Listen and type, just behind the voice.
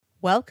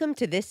Welcome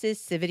to This is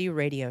Civity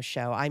Radio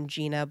Show. I'm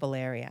Gina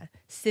Valeria.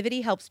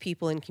 Civity helps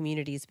people in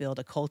communities build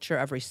a culture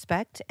of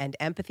respect and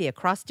empathy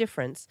across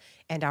difference,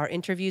 and our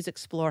interviews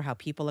explore how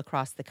people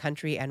across the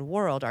country and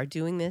world are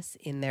doing this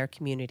in their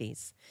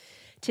communities.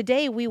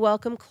 Today, we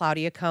welcome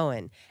Claudia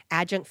Cohen,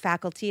 adjunct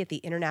faculty at the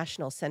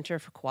International Center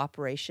for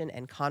Cooperation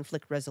and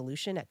Conflict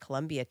Resolution at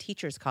Columbia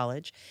Teachers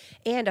College,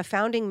 and a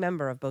founding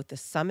member of both the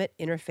Summit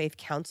Interfaith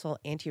Council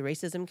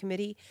Anti-Racism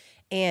Committee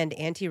and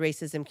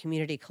Anti-Racism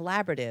Community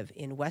Collaborative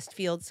in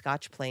Westfield,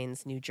 Scotch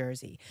Plains, New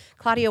Jersey.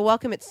 Claudia,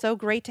 welcome. It's so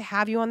great to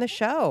have you on the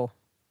show.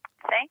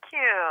 Thank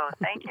you.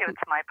 Thank you.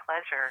 It's my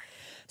pleasure.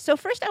 So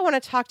first I want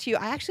to talk to you.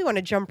 I actually want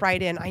to jump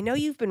right in. I know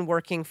you've been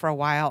working for a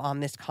while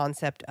on this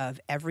concept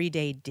of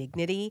everyday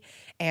dignity,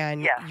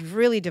 and Yes. you've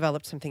really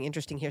developed something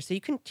interesting here. So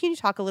can you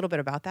talk a little bit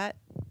about that?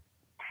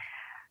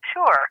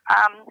 Sure.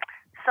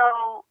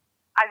 So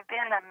I've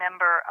been a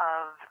member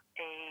of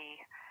a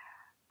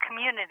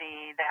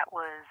community that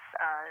was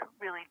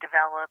really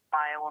developed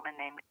by a woman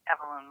named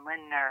Evelyn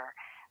Lindner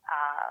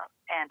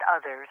and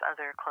other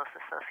close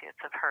associates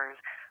of hers,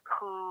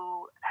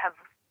 who have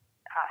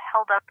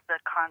held up the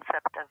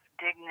concept of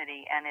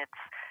dignity and its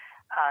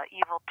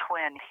evil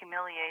twin,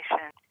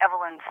 humiliation.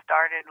 Evelyn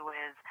started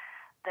with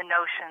the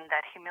notion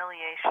that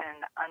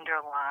humiliation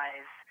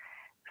underlies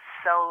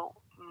so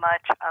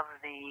much of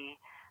the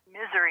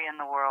misery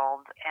in the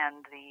world,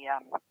 and the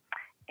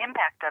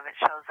impact of it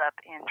shows up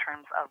in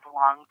terms of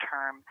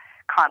long-term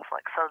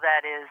conflict. So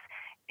that is,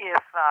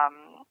 if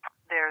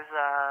there's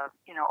a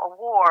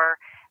war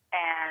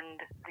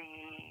and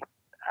the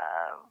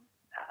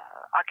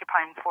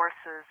occupying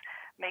forces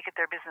make it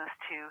their business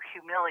to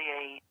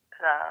humiliate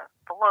the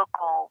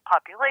local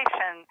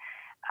population,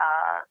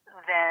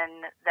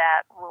 then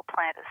that will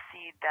plant a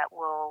seed that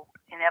will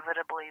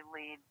inevitably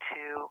lead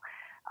to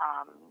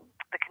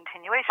the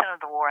continuation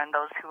of the war, and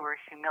those who were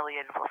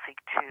humiliated will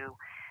seek to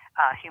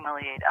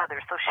humiliate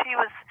others. So she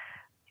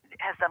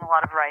has done a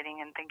lot of writing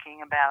and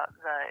thinking about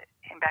the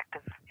impact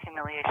of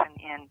humiliation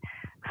in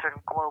sort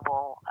of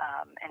global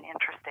and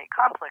interstate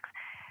conflicts.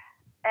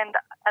 And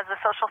as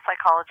a social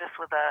psychologist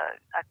with a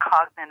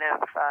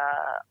cognitive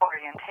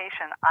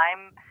orientation,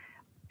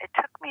 it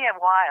took me a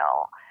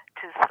while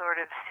to sort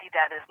of see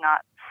that as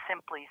not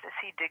simply, to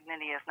see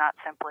dignity as not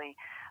simply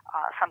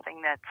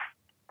something that's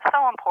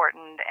so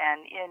important,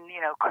 and in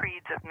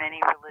creeds of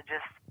many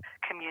religious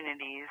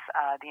communities,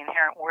 the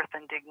inherent worth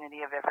and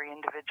dignity of every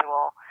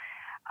individual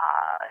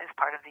is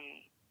part of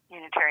the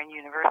Unitarian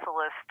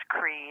Universalist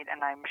creed, and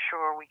I'm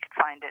sure we could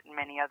find it in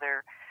many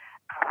other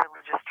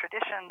religious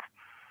traditions.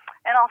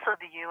 And also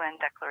the UN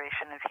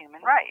Declaration of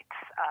Human Rights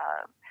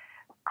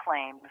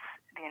claims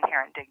the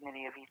inherent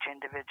dignity of each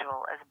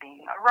individual as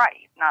being a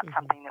right, not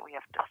something that we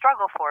have to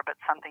struggle for, but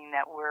something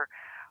that we're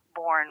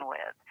born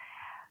with.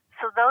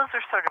 So those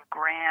are sort of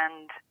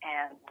grand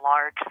and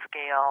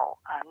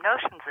large-scale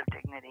notions of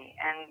dignity.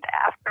 And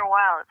after a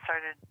while,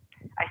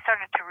 I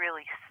started to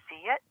really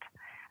see it.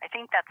 I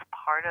think that's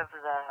part of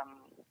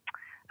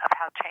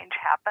how change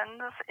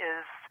happens,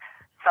 is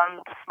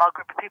some small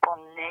group of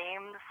people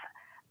names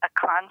a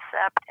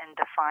concept and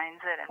defines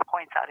it and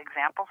points out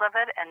examples of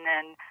it, and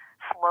then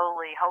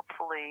slowly,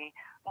 hopefully,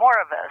 more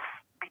of us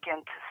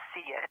begin to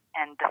see it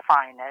and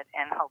define it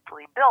and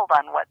hopefully build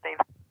on what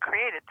they've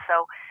created.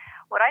 So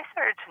what I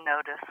started to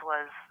notice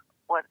was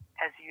what,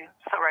 as you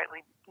so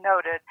rightly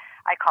noted,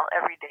 I call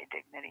everyday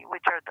dignity,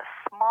 which are the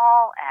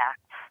small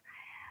acts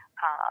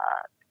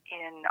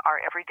in our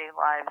everyday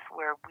lives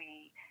where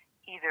we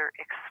either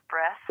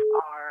express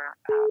our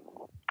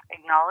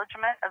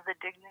acknowledgement of the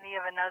dignity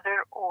of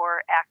another or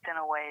act in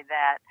a way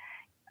that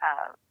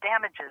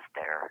damages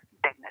their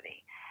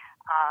dignity.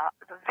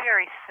 The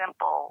very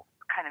simple,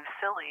 kind of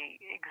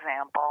silly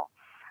example,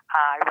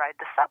 I ride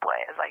the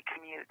subway as I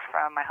commute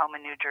from my home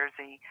in New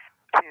Jersey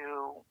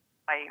to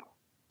my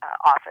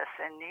office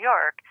in New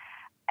York.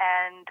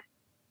 And,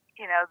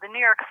 the New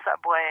York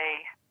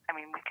subway,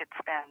 we could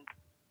spend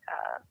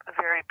a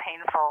very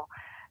painful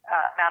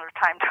amount of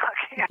time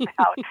talking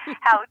about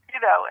how,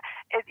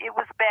 it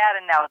was bad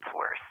and now it's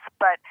worse.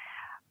 But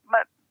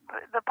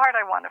the part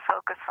I want to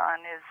focus on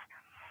is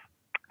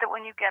that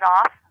when you get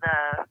off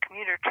the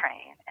commuter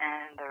train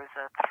and there's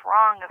a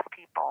throng of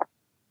people,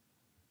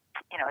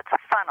 it's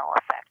a funnel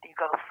effect. You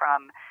go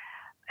from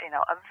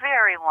a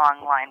very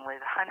long line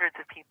with hundreds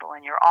of people,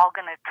 and you're all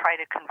going to try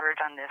to converge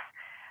on this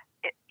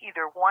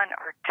either one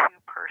or two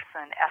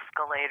person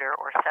escalator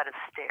or set of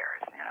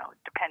stairs,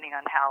 depending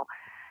on how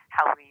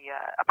we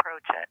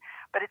approach it.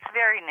 But it's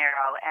very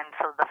narrow, and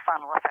so the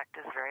funnel effect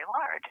is very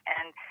large.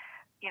 And,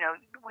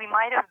 we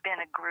might have been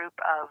a group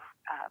of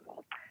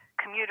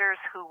commuters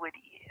who would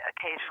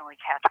occasionally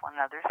catch one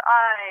another's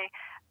eye,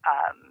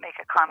 make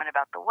a comment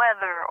about the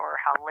weather or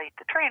how late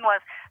the train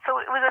was. So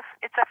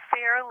it's a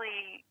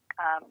fairly,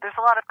 there's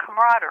a lot of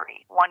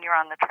camaraderie when you're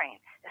on the train.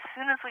 As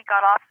soon as we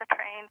got off the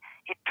train,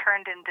 it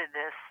turned into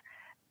this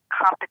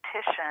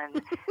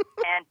competition,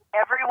 and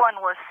everyone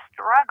was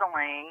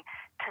struggling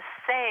to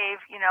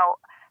save,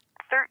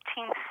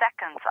 13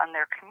 seconds on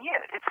their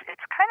commute.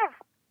 It's kind of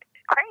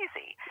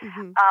crazy.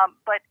 Mm-hmm.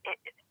 But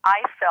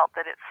I felt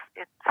that it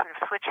sort of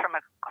switched from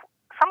a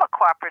somewhat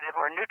cooperative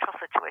or neutral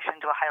situation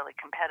to a highly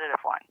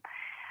competitive one.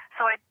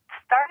 So I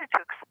started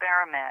to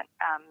experiment,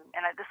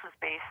 and this was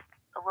based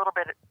a little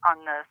bit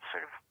on the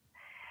sort of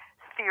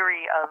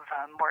theory of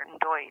Morton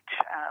Deutsch,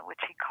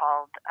 which he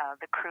called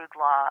the crude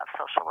law of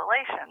social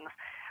relations,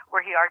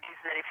 where he argues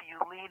that if you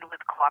lead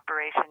with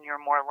cooperation,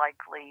 you're more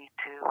likely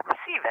to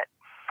receive it.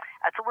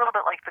 It's a little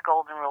bit like the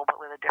golden rule, but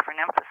with a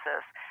different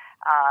emphasis.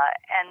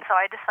 And so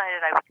I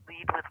decided I would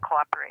lead with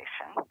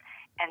cooperation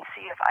and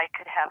see if I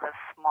could have a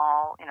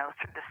small,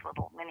 through this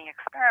little mini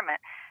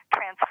experiment,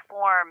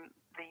 transform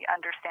the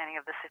understanding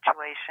of the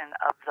situation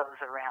of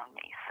those around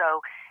me.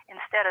 So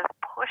instead of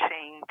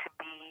pushing to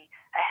be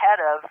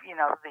ahead of,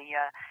 the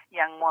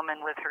young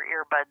woman with her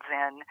earbuds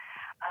in,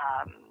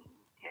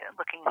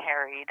 looking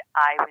harried,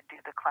 I would do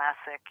the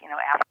classic,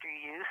 after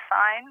you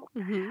sign.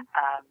 Mm-hmm.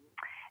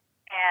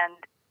 And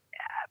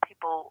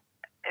people,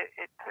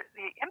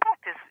 the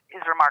impact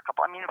is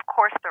remarkable. I mean, of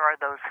course, there are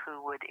those who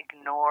would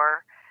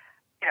ignore,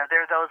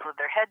 there are those with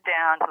their head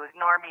down who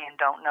ignore me and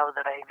don't know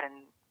that I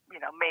even,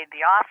 made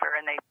the offer,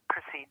 and they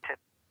proceed to,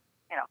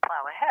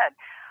 plow ahead.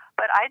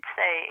 But I'd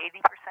say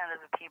 80%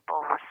 of the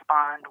people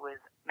respond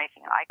with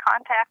making eye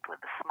contact, with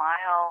a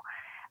smile.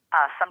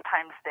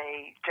 Sometimes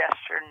they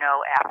gesture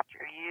no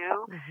after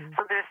you. Mm-hmm.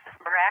 So there's this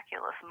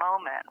miraculous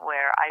moment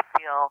where I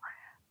feel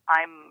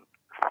I'm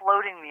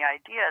floating the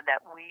idea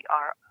that we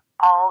are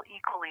all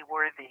equally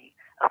worthy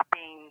of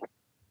being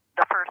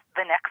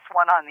the next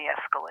one on the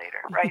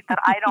escalator, right?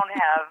 That I don't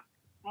have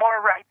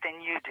more right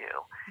than you do.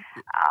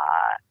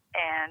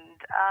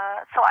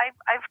 So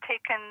I've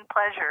taken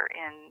pleasure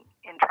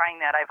in trying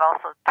that. I've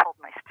also told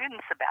my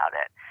students about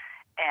it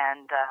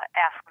and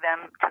asked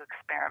them to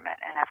experiment,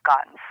 and I've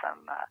gotten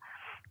some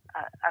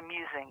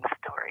amusing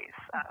stories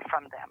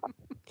from them.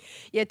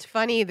 Yeah, it's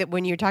funny that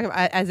when you're talking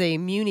about, as a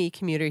Muni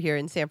commuter here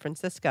in San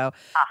Francisco,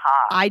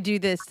 I do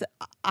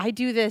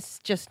this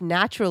just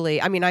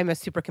naturally. I mean, I'm a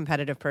super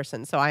competitive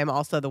person, so I am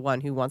also the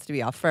one who wants to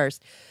be off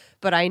first.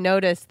 But I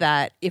notice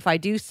that if I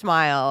do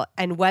smile,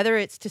 and whether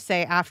it's to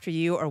say after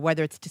you or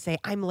whether it's to say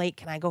I'm late,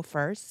 can I go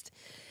first?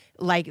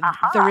 Like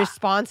the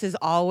response is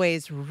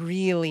always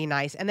really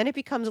nice, and then it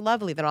becomes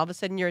lovely. Then all of a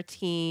sudden you're a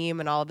team,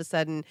 and all of a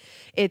sudden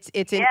it's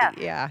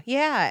yeah.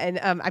 And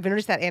I've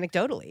noticed that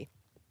anecdotally.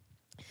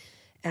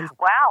 And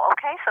wow.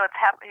 Okay, so it's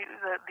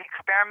the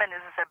experiment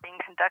is being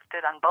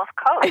conducted on both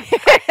coasts.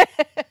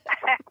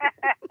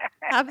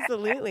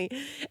 Absolutely,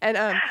 and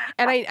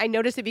I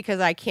notice it because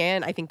I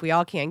think we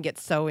all can get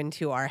so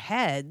into our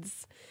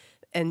heads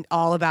and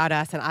all about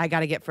us, and I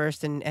got to get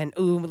first, and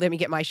ooh, let me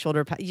get my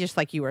shoulder, just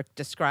like you were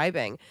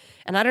describing.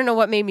 And I don't know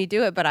what made me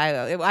do it, but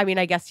I mean,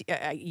 I guess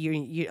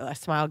you a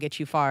smile gets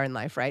you far in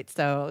life, right?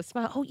 So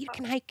smile. Oh,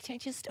 can I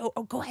just?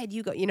 Oh, go ahead,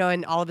 you go.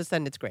 And all of a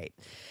sudden it's great.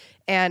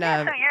 And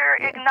so you're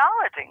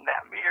acknowledging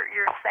them.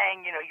 You're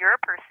saying, you're a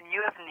person,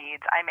 you have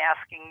needs. I'm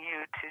asking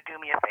you to do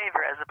me a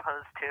favor, as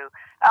opposed to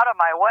out of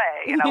my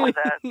way, with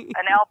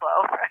an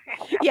elbow.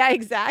 Right? Yeah,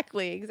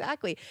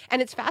 exactly.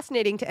 And it's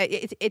fascinating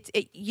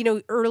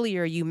to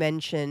earlier you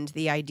mentioned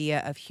the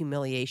idea of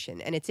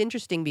humiliation, and it's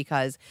interesting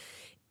because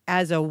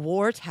as a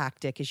war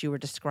tactic, as you were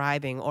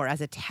describing, or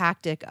as a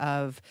tactic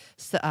of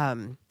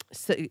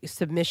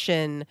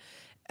submission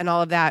and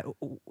all of that,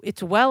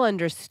 it's well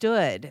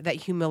understood that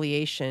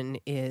humiliation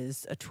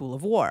is a tool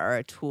of war, or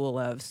a tool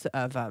of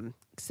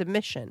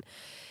submission.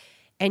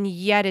 And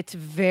yet it's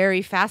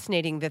very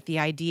fascinating that the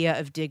idea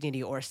of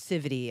dignity or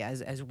civility,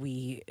 as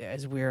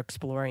we're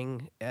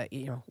exploring,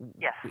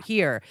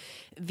 here,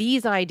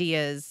 these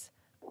ideas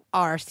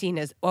are seen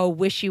as,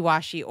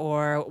 wishy-washy,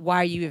 or why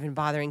are you even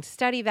bothering to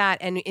study that?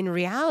 And in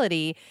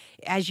reality,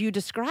 as you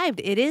described,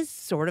 it is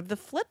sort of the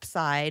flip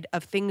side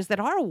of things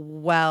that are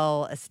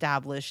well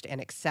established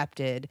and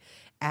accepted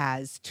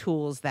as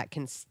tools that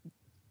can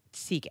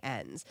seek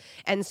ends.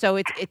 And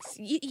so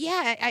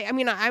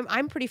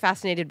I'm pretty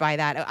fascinated by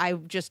that. I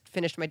just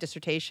finished my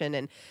dissertation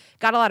and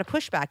got a lot of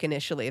pushback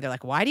initially. They're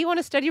like, why do you want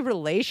to study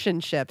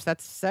relationships?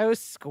 That's so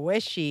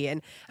squishy.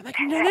 And I'm like,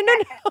 no.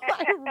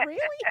 I really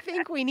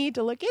think we need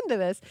to look into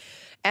this.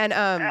 And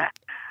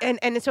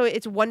so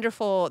it's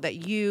wonderful that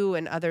you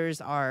and others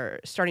are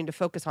starting to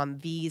focus on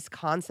these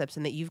concepts,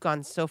 and that you've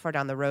gone so far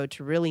down the road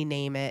to really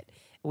name it,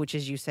 which,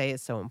 as you say,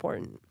 is so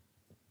important.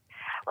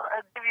 Well,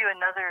 I'll give you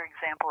another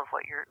example of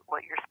what you're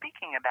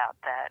speaking about.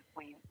 That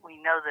we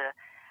know the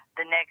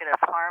negative,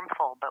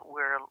 harmful, but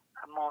we're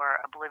more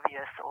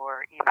oblivious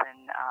or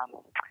even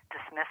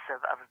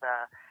dismissive of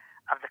the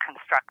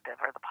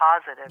constructive or the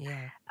positive.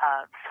 Yeah.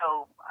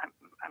 So I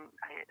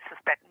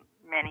suspect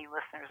many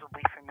listeners will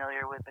be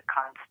familiar with the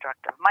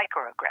construct of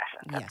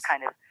microaggression. That's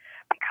kind of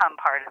become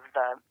part of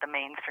the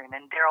mainstream.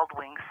 And Daryl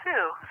Wing Su,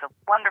 who's a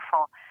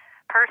wonderful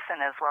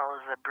person as well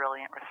as a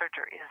brilliant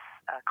researcher, is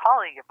a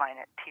colleague of mine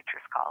at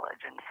Teachers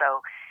College. And so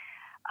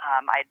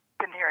I'd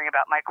been hearing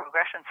about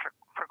microaggressions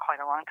for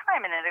quite a long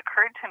time, and it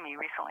occurred to me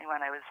recently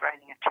when I was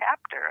writing a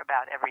chapter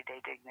about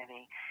everyday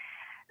dignity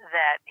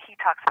that he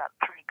talks about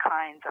three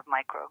kinds of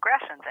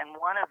microaggressions,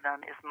 and one of them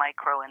is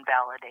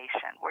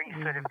micro-invalidation, where you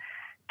sort of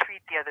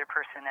treat the other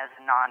person as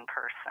a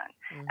non-person,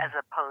 as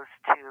opposed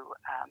to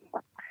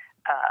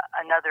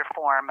another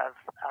form of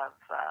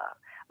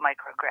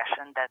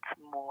microaggression that's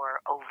more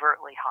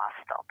overtly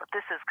hostile. But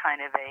this is kind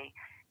of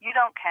you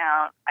don't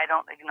count, I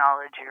don't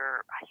acknowledge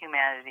your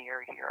humanity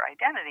or your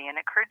identity. And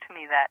it occurred to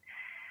me that,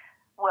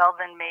 well,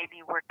 then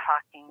maybe we're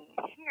talking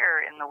here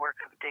in the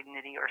work of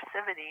dignity or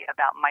civility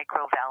about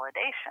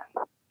micro-validation.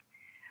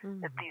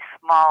 That these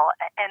small,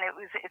 and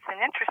it's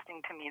an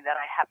interesting to me that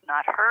I have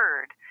not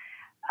heard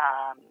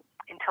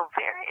until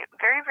very,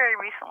 very, very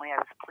recently. I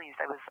was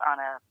pleased. I was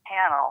on a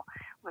panel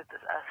with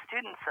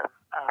students of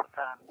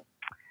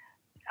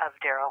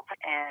Daryl,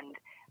 and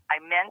I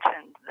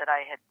mentioned that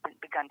I had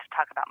begun to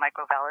talk about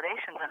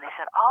micro-validations, and they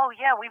said, oh,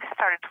 yeah, we've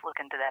started to look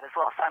into that as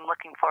well. So I'm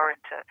looking forward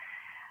to,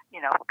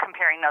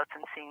 comparing notes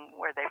and seeing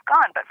where they've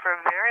gone. But for a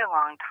very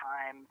long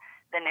time,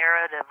 the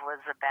narrative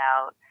was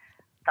about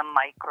the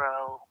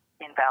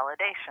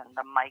micro-invalidation,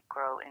 the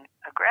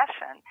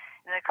micro-aggression.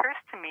 And it occurs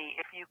to me,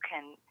 if you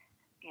can,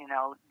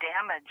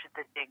 damage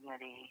the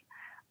dignity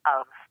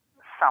of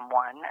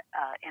someone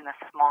in a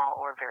small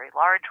or very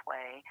large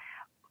way,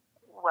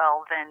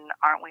 well, then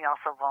aren't we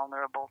also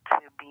vulnerable to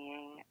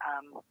being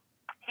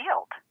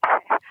healed?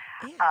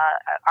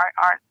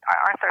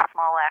 Aren't there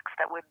small acts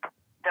that would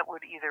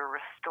either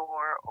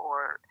restore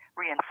or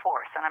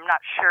reinforce? And I'm not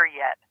sure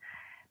yet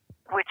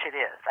which it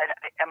is.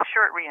 I'm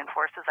sure it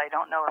reinforces. I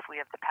don't know if we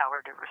have the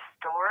power to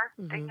restore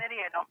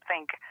dignity. I don't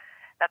think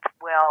that's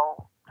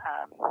well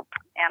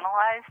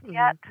analyzed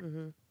yet.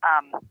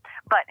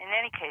 But in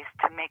any case,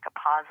 to make a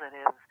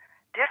positive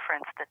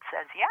difference that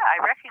says, yeah, I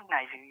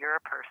recognize you. You're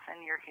a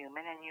person, you're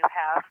human, and you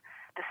have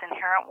this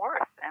inherent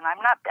worth, and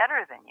I'm not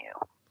better than you.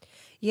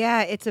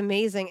 Yeah, it's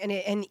amazing.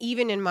 And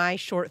even in my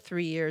short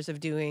 3 years of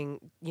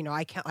doing,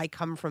 I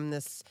come from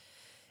this,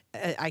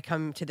 I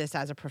come to this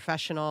as a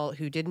professional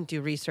who didn't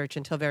do research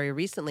until very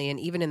recently. And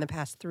even in the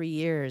past 3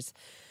 years,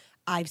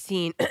 I've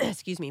seen,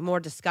 more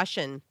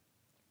discussion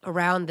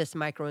around this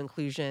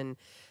micro-inclusion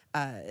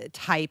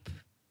type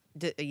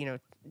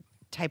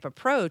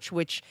approach,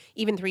 which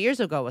even 3 years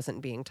ago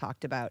wasn't being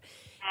talked about.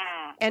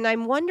 And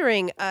I'm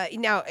wondering,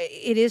 now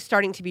it is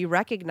starting to be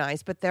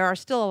recognized, but there are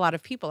still a lot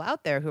of people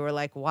out there who are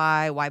like,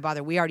 why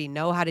bother? We already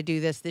know how to do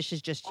this. This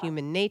is just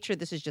human nature.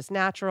 This is just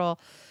natural.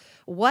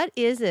 What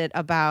is it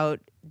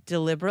about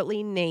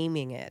deliberately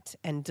naming it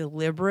and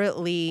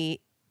deliberately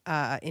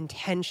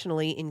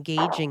intentionally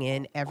engaging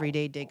in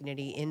everyday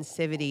dignity, in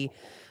civility?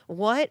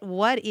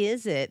 What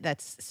is it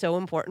that's so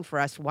important for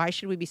us? Why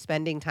should we be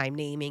spending time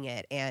naming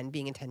it and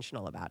being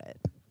intentional about it?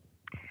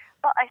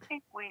 Well, I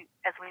think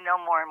as we know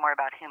more and more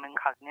about human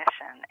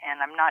cognition,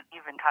 and I'm not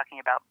even talking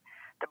about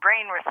the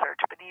brain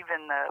research, but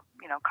even the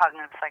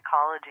cognitive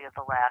psychology of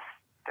the last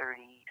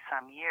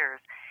 30-some years,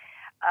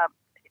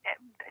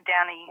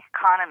 Danny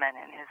Kahneman,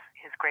 in his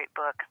great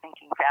book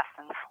Thinking Fast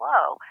and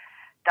Slow,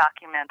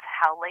 documents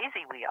how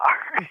lazy we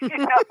are.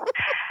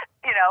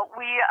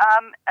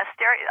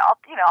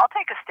 I'll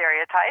take a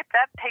stereotype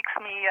that takes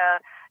me a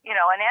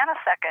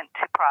nanosecond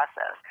to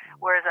process.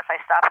 Whereas if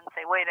I stop and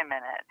say, wait a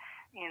minute,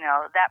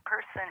 that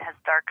person has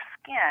dark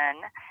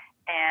skin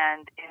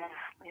and it is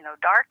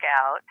dark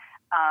out.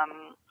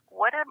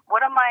 What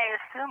am I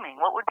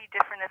assuming? What would be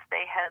different if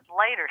they had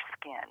lighter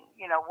skin?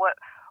 What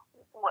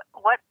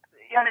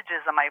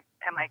images am I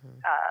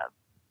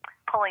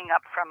pulling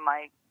up from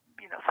my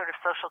sort of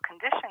social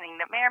conditioning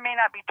that may or may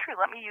not be true?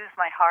 Let me use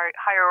my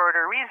higher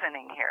order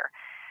reasoning here.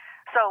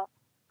 So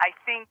I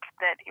think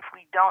that if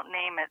we don't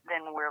name it,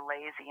 then we're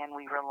lazy and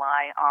we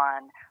rely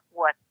on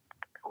what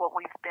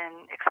we've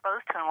been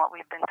exposed to and what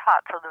we've been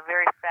taught. So the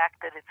very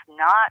fact that it's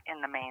not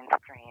in the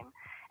mainstream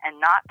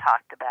and not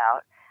talked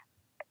about,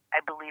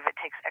 I believe it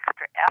takes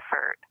extra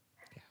effort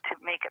to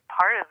make it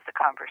part of the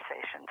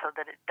conversation so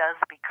that it does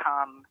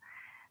become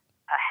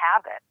a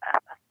habit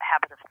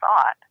of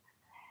thought,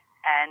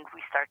 and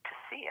we start to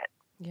see it.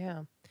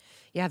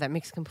 Yeah, that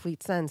makes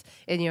complete sense.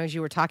 And, as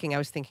you were talking, I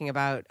was thinking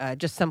about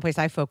just someplace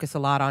I focus a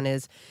lot on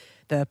is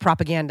the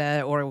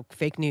propaganda or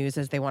fake news,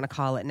 as they want to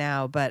call it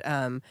now. But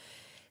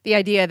the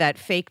idea that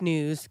fake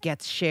news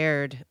gets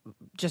shared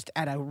just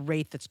at a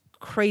rate that's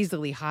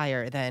crazily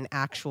higher than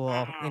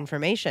actual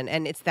information.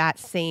 And it's that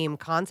same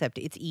concept.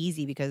 It's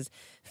easy because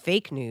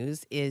fake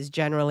news is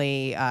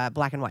generally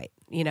black and white,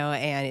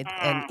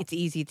 and it's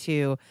easy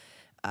to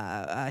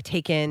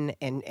take in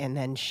and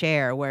then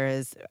share,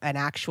 whereas an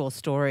actual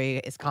story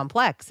is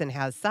complex and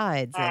has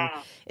sides and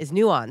is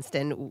nuanced,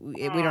 and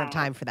we don't have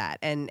time for that.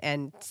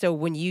 And so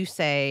when you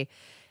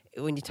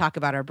talk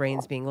about our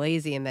brains being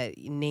lazy and that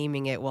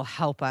naming it will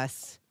help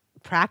us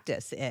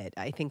practice it,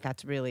 I think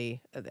that's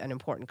really an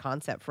important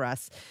concept for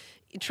us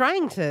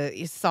trying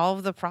to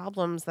solve the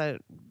problems that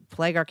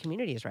plague our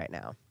communities right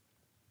now.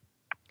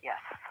 Yes.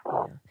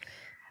 Yeah.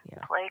 Yeah.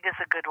 Plague is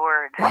a good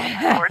word,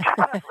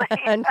 unfortunately.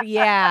 And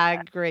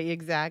yeah, great,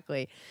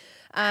 exactly.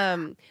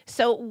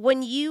 So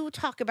when you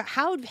talk about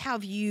how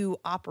have you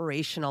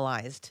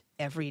operationalized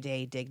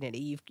everyday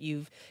dignity,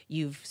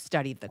 you've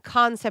studied the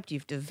concept,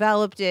 you've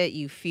developed it,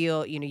 you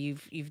feel,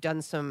 you've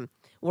done some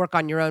work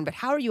on your own, but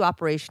how are you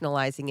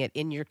operationalizing it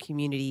in your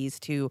communities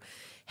to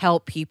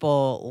help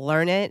people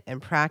learn it and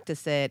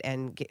practice it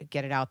and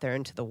get it out there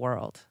into the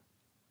world?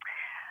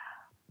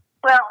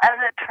 Well, as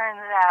it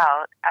turns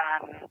out,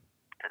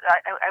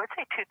 I would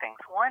say two things.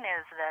 One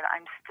is that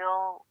I'm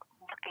still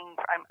looking.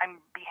 I'm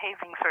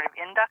behaving sort of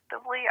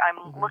inductively. I'm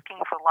Mm-hmm. looking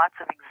for lots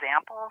of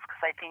examples because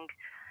I think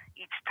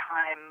each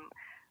time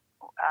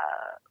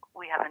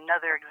we have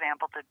another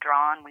example to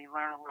draw on, we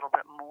learn a little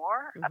bit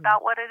more Mm-hmm.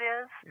 about what it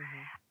is.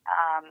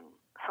 Mm-hmm.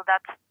 So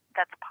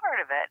that's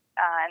part of it,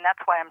 and that's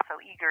why I'm so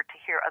eager to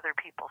hear other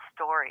people's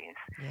stories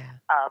Yeah.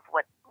 of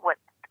what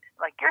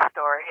like your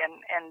story and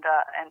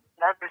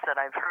others that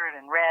I've heard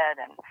and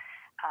read and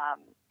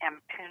am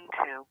tuned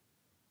to.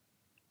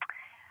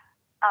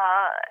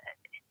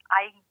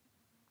 I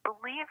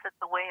believe that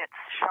the way it's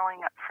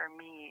showing up for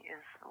me is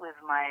with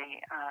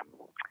my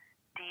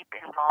deep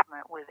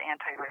involvement with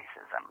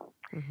anti-racism.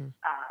 Mm-hmm.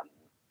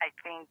 I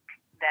think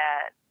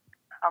that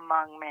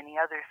among many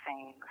other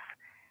things,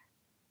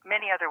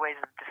 many other ways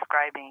of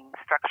describing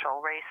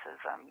structural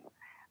racism,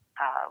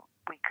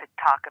 we could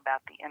talk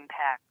about the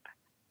impact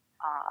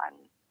on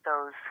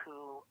those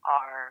who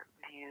are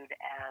viewed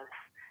as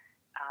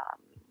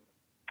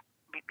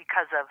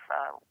because of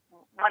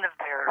one of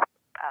their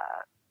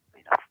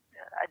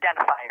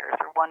identifiers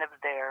or one of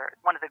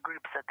the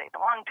groups that they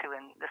belong to.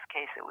 In this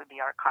case, it would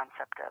be our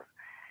concept of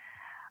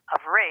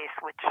race,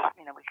 which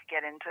we could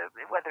get into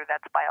whether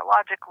that's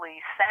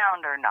biologically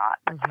sound or not.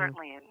 But Mm-hmm.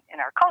 certainly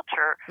in our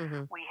culture,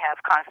 Mm-hmm. we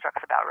have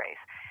constructs about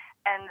race,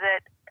 and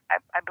that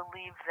I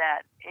believe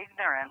that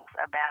ignorance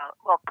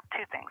about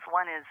two things.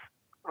 One is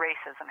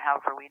racism,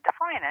 however we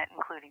define it,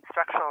 including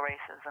structural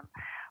racism,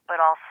 but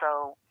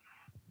also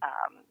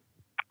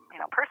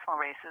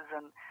personal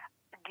racism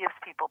gives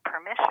people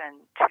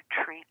permission to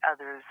treat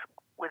others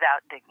without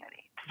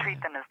dignity, to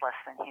treat them as less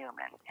than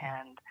human.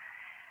 And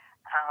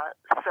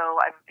so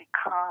I've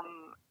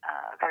become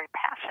very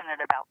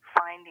passionate about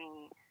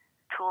finding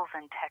tools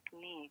and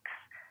techniques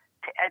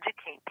to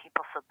educate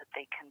people so that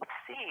they can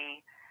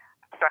see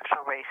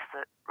structural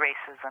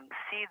racism,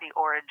 see the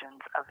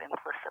origins of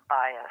implicit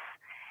bias,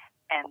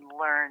 and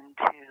learn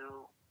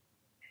to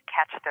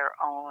catch their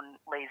own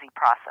lazy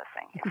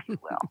processing, if you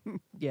will.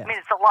 Yes. I mean,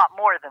 it's a lot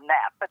more than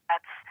that, but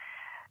that's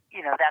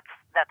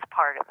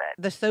part of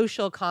it. The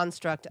social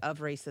construct of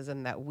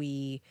racism that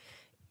we,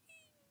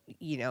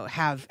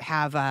 have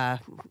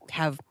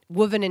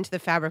woven into the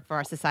fabric of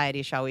our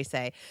society, shall we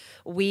say?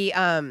 We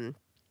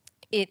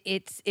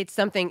it's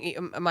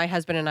something. My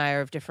husband and I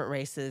are of different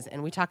races,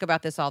 and we talk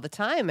about this all the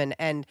time.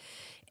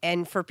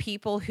 And for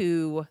people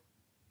who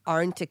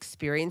aren't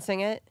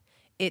experiencing it,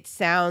 it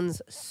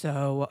sounds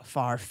so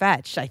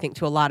far-fetched, I think,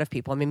 to a lot of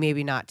people. I mean,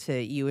 maybe not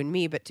to you and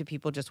me, but to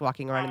people just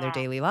walking around in their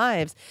daily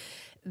lives,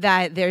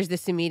 that there's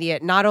this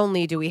immediate, not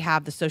only do we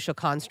have the social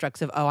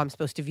constructs of, oh, I'm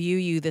supposed to view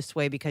you this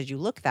way because you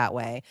look that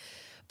way,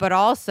 but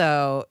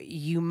also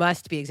you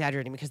must be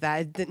exaggerating because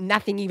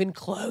nothing even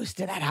close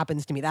to that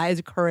happens to me. That is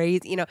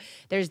crazy.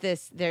 There's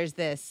this,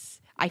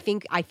 I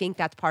think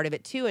that's part of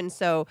it too. And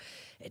so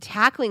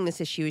tackling this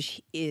issue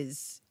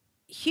is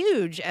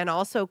huge and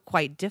also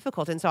quite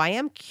difficult. And so I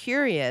am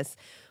curious,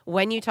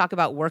 when you talk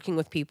about working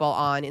with people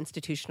on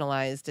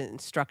institutionalized and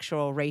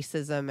structural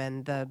racism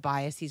and the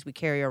biases we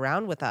carry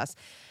around with us,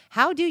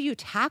 how do you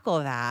tackle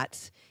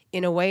that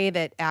in a way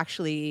that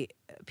actually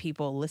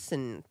people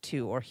listen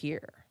to or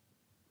hear?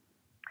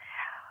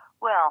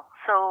 Well,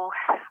 so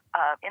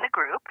in a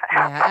group.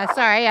 Yeah,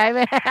 sorry,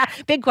 I'm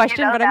big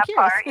question, but I'm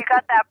curious. You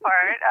got that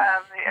part.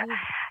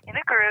 In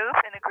a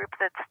group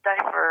that's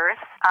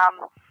diverse.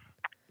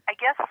 I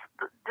guess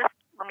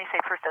let me say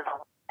first, as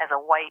a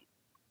white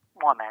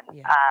woman,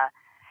 Yeah.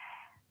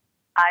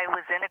 I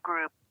was in a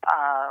group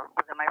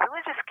within my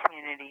religious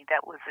community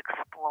that was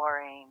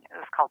exploring. It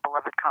was called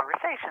Beloved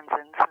Conversations,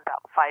 and this was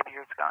about 5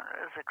 years ago. And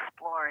it was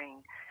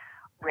exploring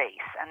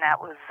race, and that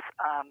was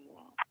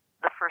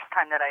the first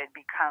time that I had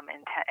become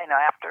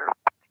after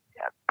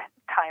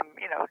time,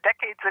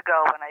 decades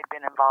ago when I'd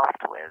been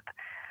involved with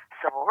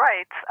civil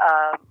rights.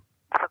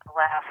 For the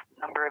last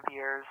number of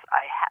years,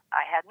 I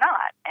had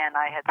not, and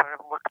I had sort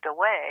of looked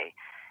away,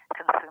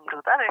 consumed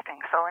with other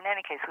things. So in any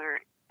case, we were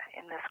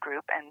in this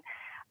group, and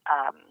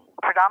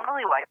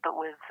predominantly white, but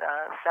with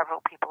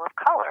several people of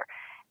color,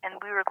 and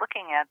we were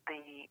looking at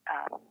the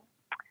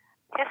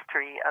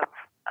history of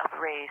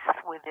race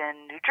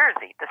within New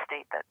Jersey, the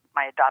state that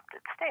my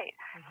adopted state.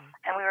 Mm-hmm.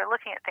 And we were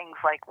looking at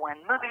things like when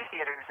movie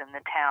theaters in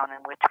the town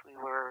in which we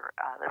were,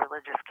 the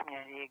religious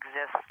community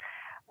exists,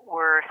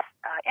 were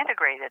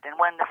integrated, and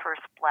when the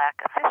first black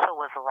official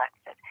was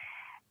elected.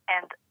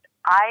 And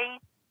I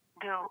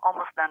knew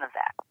almost none of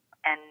that,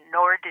 and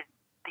nor did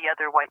the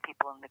other white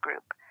people in the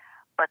group.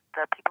 But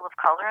the people of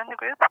color in the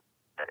group,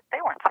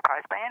 They weren't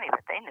surprised by any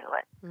of it. They knew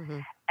it.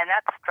 Mm-hmm. And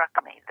that struck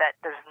me, that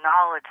there's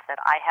knowledge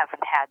that I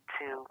haven't had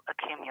to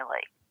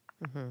accumulate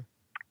Mm-hmm.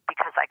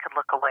 because I could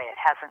look away.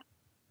 It hasn't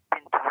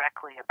been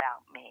directly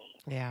about me.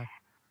 Yeah.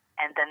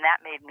 And then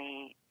that made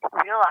me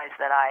realize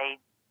that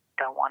I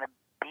don't want to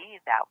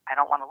I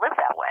don't want to live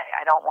that way.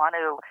 I don't want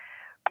to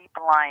be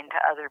blind to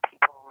other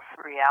people's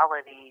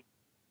reality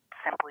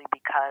simply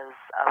because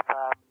of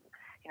a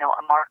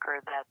marker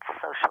that's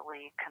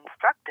socially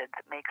constructed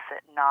that makes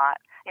it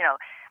not,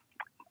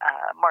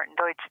 Martin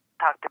Deutsch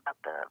talked about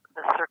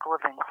the circle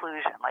of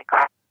inclusion, like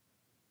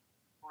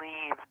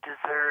leave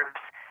deserves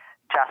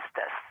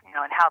justice,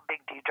 and how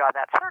big do you draw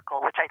that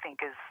circle, which I think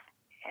is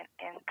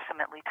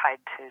intimately tied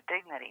to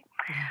dignity.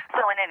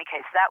 So in any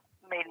case, that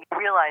made me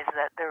realize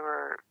that there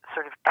were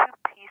sort of two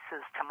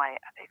pieces to my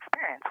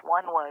experience.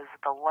 One was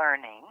the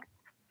learning.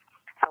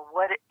 So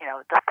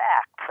the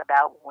facts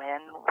about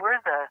when were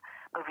the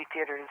movie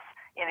theaters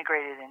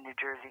integrated in New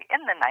Jersey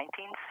in the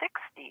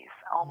 1960s.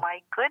 Oh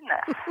my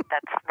goodness,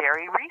 that's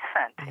very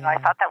recent.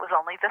 I thought that was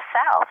only the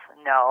South.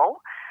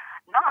 No,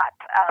 not.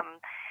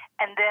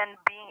 And then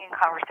being in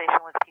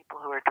conversation with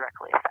people who are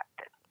directly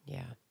affected.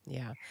 Yeah,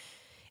 yeah.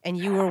 And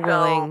you were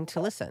willing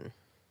to listen.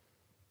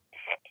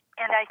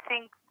 And I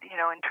think,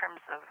 in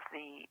terms of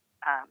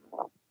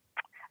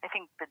I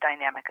think the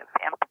dynamic of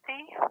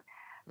empathy,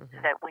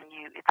 that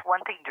it's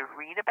one thing to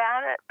read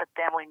about it, but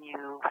then when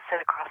you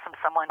sit across from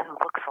someone who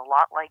looks a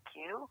lot like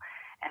you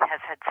and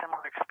has had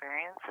similar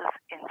experiences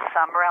in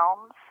some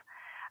realms,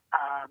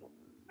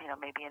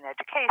 maybe in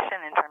education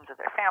in terms of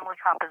their family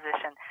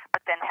composition,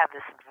 but then have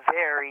this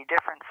very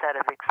different set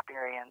of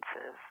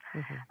experiences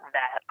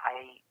that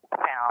I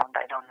found,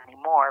 I don't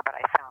anymore, but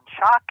I found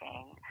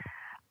shocking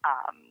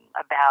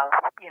about,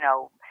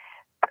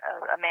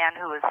 a man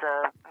who was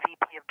a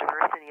VP of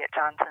diversity at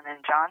Johnson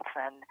 &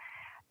 Johnson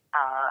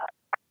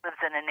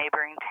lives in a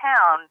neighboring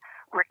town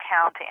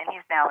recounting, and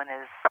he's now in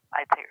his,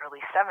 I'd say,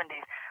 early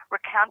 70s,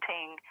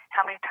 recounting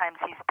how many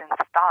times he's been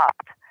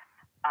stopped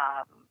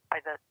by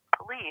the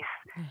police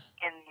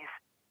in these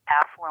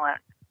affluent,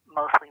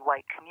 mostly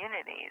white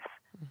communities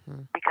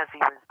because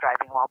he was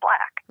driving while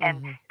black.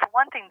 And it's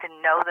one thing to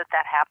know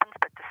that happens,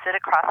 but to sit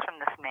across from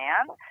this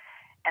man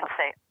and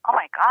say, oh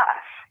my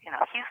gosh,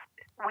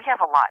 we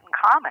have a lot in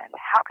common.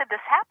 How could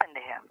this happen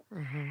to him?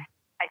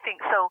 I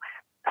think so.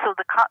 So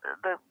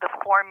the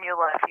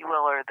formula, if you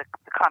will, or the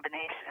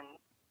combination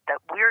that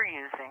we're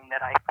using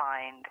that I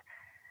find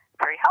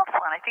very helpful,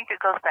 and I think it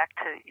goes back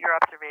to your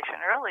observation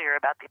earlier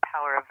about the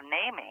power of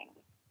naming,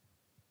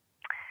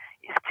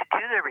 is to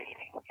do the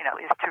reading,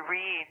 is to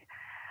read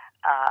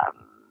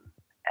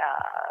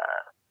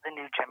The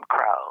New Jim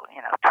Crow,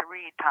 to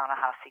read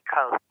Ta-Nehisi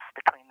Coates'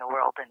 Between the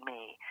World and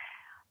Me.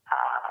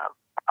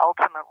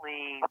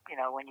 Ultimately,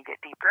 when you get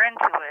deeper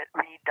into it,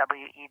 read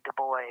W.E. Du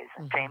Bois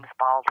and James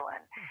Baldwin,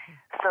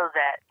 so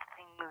that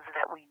things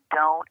that we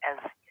don't,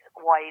 as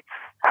whites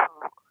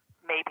who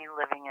may be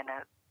living in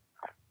a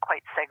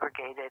quite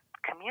segregated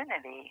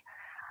community,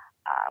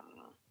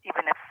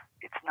 even if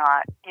it's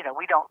not,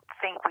 we don't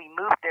think we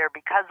moved there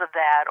because of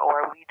that,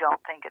 or we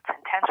don't think it's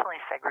intentionally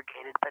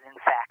segregated, but in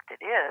fact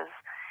it is,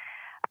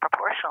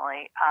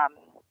 proportionally,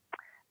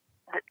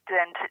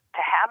 then to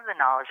have the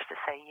knowledge to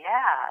say,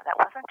 yeah, that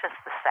wasn't just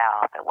the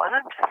South, it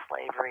wasn't just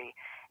slavery,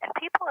 and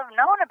people have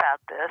known about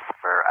this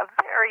for a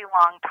very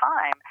long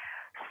time.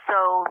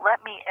 So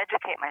let me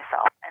educate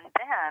myself, and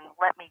then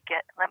let me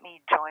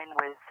join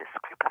with this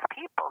group of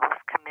people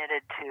who've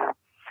committed to,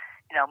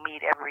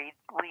 meet every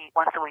week,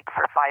 once a week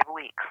for 5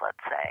 weeks,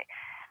 let's say,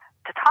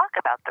 to talk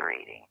about the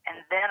reading,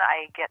 and then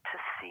I get to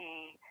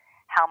see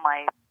how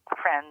my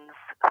friends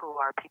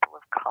who are people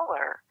of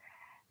color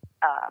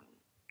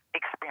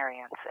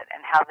experience it,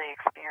 and how they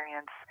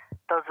experience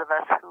those of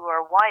us who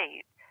are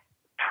white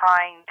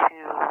trying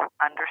to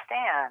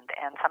understand,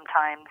 and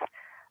sometimes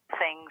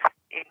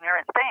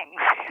ignorant things.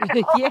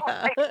 Yeah.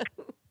 Like,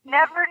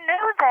 never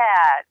knew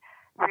that.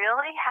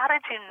 Really? How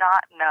did you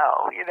not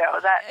know?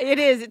 That it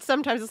is.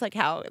 Sometimes it's like,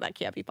 how that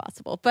can't be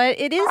possible, but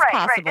it is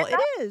possible. Right.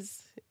 It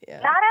is. Yeah.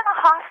 Not in a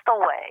hostile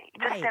way,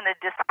 just Right. in a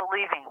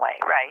disbelieving way,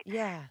 right?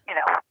 Yeah.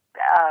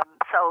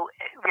 So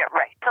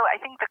I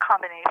think the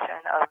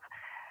combination of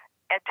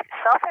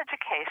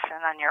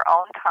self-education on your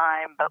own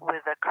time, but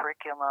with a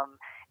curriculum,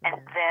 and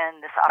then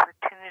this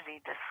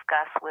opportunity to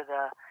discuss with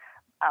a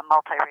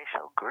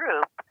multiracial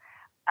group,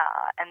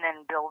 and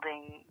then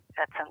building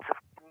that sense of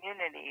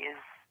community is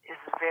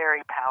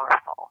very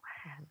powerful.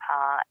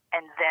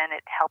 And then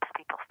it helps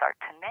people start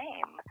to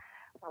name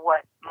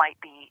what might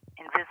be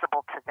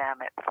invisible to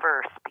them at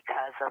first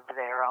because of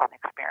their own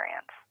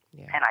experience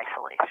and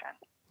isolation.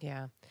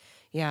 Yeah.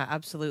 Yeah,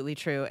 absolutely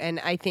true. And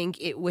I think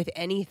with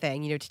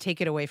anything, to take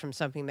it away from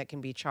something that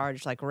can be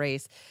charged like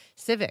race,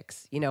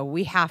 civics,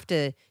 we have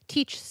to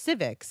teach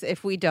civics.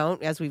 If we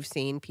don't, as we've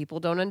seen, people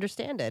don't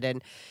understand it.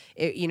 And,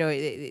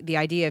 the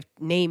idea of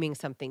naming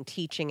something,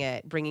 teaching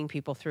it, bringing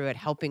people through it,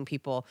 helping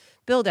people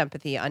build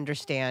empathy,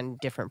 understand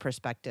different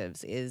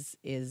perspectives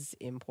is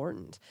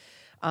important.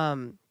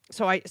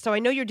 So I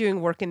know you're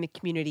doing work in the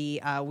community.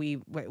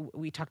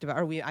 We talked about,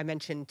 I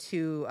mentioned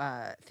two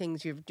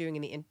things you're doing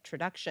in the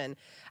introduction.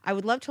 I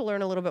would love to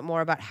learn a little bit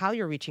more about how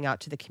you're reaching out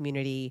to the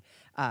community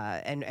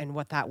and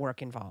what that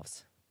work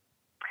involves.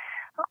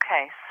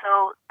 Okay,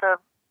 so the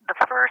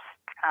first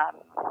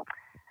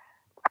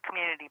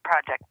community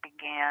project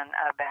began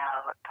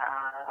about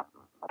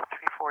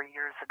 3-4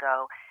 years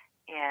ago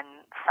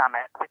in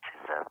Summit, which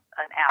is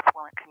an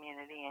affluent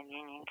community in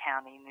Union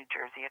County, New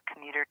Jersey, a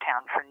commuter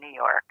town for New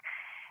York.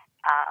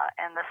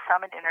 And the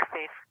Summit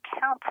Interfaith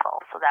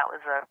Council, so that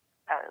was a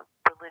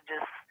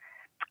religious,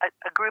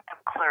 a group of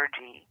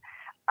clergy.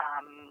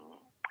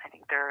 I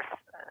think there's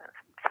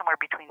somewhere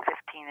between 15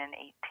 and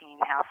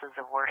 18 houses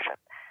of worship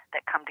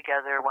that come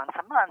together once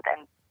a month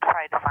and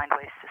try to find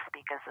ways to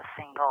speak as a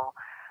single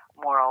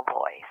moral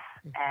voice.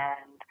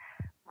 And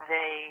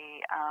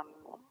they,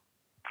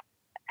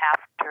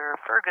 after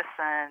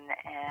Ferguson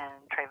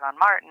and Trayvon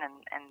Martin,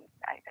 and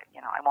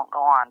I won't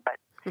go on, but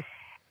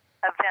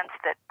events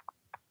that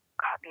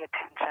caught the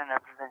attention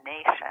of the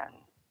nation,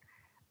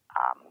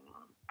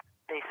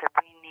 they said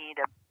we need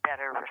a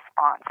better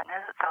response. And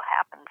as it so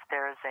happens,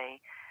 there's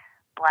a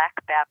Black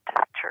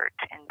Baptist church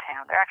in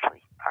town. There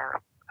actually are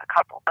a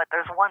couple, but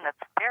there's one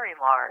that's very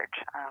large,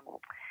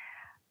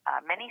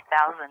 many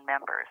thousand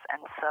members.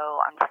 And so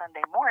on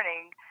Sunday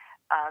morning,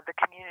 the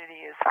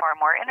community is far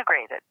more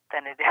integrated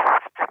than it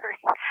is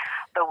during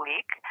the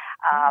week.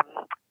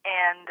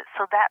 And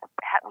so that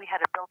we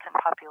had a built-in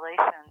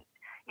population,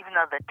 even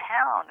though the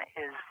town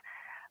is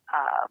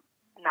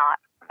not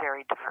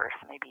very diverse,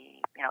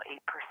 maybe 8%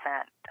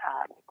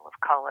 people of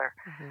color.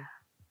 Mm-hmm.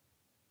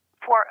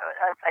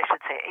 I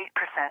should say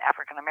 8%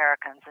 African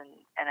Americans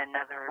and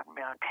another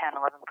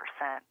 10-11%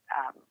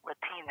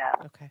 Latino.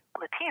 Okay.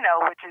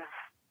 Latino, which is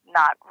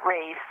not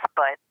race,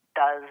 but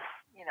does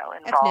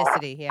involve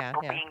ethnicity.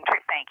 People being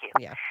treated. Thank you.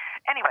 Yeah.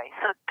 Anyway,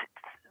 so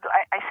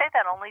I say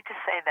that only to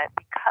say that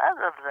because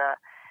of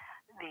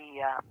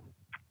the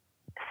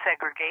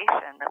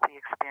segregation that we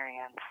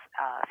experience,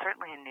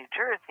 certainly in New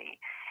Jersey,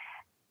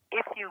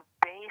 if you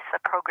base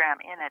a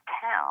program in a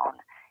town,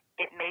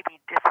 it may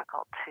be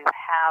difficult to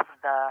have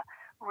the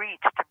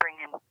reach to bring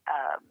in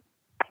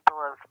people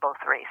of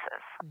both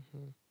races,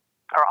 mm-hmm.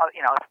 or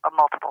of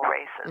multiple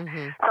races.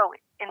 Mm-hmm. So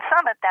in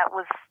Summit, that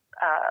was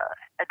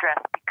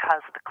addressed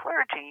because the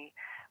clergy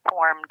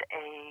formed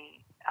an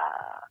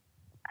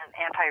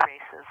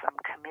anti-racism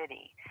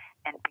committee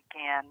and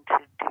began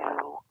to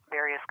do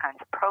various kinds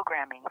of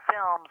programming,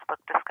 films,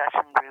 book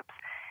discussion groups,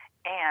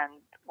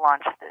 and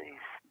launched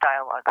these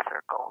dialogue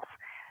circles.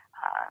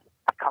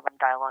 We call them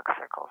dialogue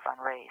circles on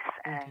race.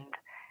 Mm-hmm. And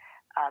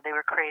they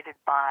were created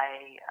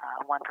by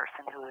one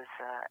person who is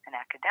an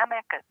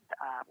academic, a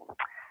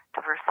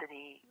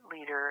diversity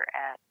leader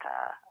at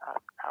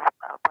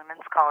a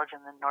women's college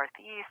in the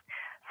Northeast,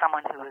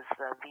 someone who is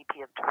the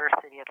VP of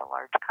diversity at a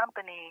large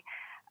company,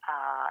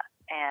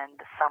 and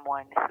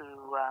someone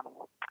who,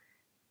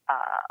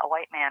 a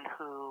white man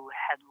who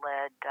had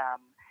led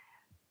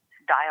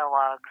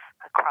dialogues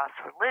across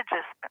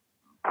religious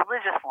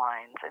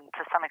lines and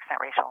to some extent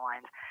racial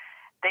lines.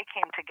 They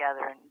came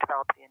together and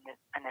developed the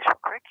initial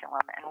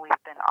curriculum, and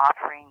we've been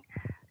offering.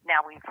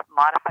 Now we've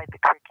modified the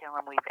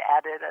curriculum. We've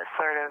added a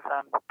sort of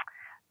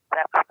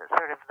that was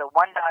the 1.0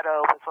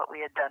 was what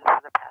we had done for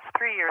the past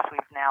 3 years.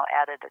 We've now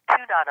added a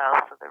 2.0,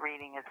 so the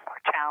reading is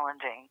more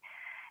challenging,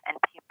 and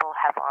people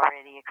have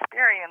already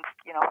experienced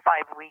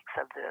 5 weeks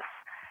of this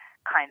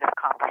kind of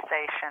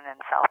conversation and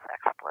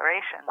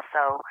self-exploration.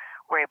 So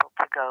we're able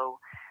to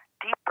go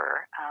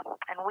deeper,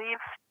 and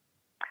we've.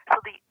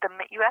 So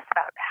you asked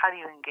about how do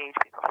you engage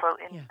people. So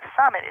in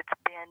Summit, it's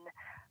been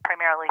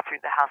primarily through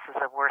the houses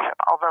of worship.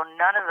 Although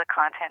none of the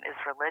content is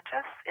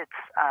religious, it's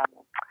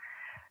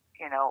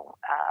we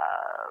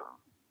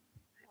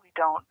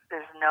don't.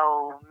 There's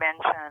no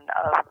mention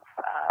of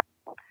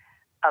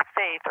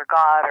faith or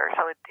God, or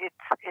so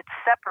it's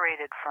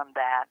separated from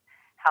that.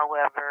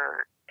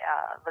 However,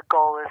 the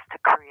goal is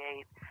to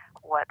create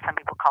what some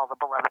people call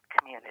the beloved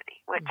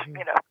community, which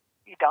mm-hmm.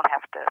 You don't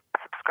have to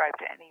subscribe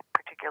to any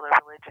particular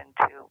religion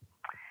to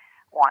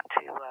want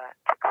to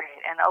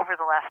create. And over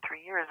the last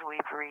 3 years,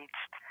 we've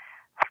reached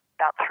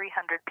about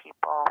 300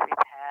 people.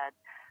 We've had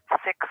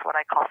 6 what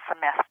I call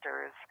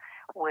semesters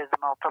with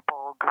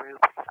multiple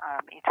groups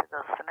each of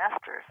those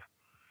semesters.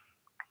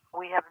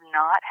 We have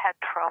not had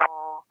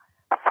trouble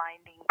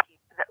finding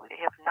people. We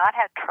have not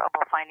had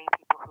trouble finding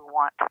people who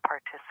want to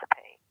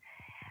participate.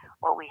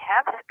 What we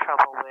have had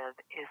trouble with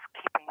is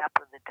keeping up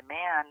with the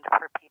demand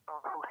for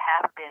people who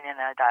have been in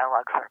a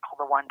dialogue circle,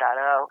 the 1.0,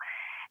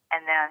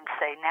 and then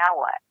say, now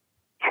what?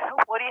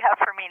 What do you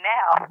have for me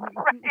now?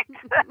 Right?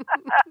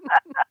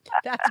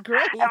 That's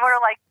great. And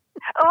we're like,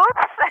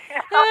 oops.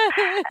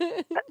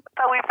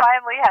 So we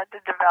finally had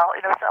to develop,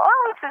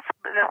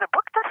 there's a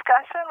book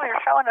discussion. We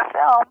were showing a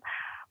film,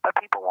 but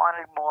people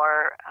wanted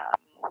more,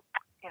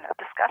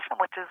 discussion,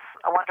 which is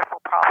a wonderful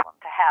problem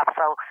to have.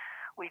 So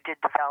we did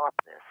develop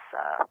this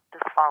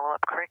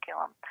follow-up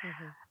curriculum.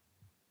 Mm-hmm.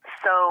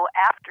 So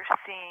after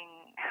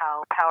seeing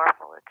how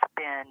powerful it's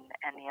been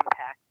and the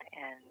impact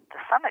in the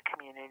Summit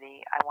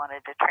community, I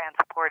wanted to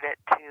transport it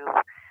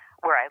to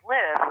where I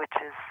live, which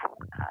is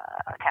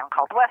a town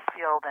called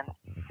Westfield, and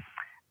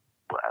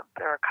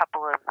there are a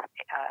couple of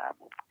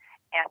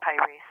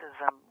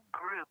anti-racism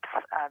groups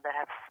that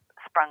have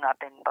sprung up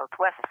in both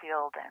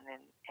Westfield and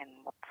in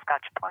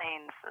Scotch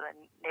Plains, the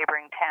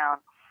neighboring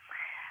town,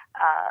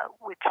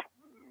 which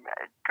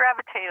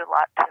gravitate a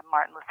lot to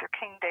Martin Luther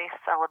King Day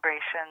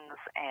celebrations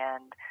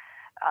and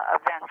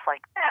events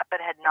like that,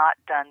 but had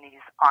not done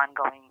these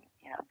ongoing,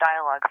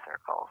 dialogue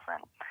circles.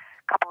 And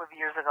a couple of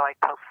years ago, I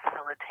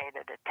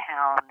co-facilitated a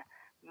town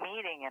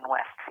meeting in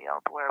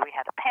Westfield where we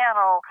had a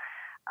panel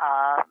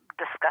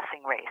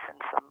discussing race, and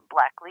some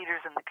black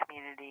leaders in the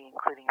community,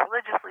 including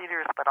religious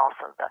leaders, but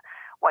also the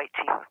white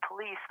chief of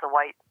police, the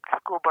white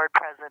school board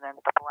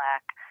president, the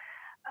black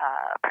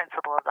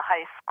principal of the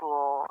high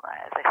school,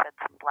 as I said,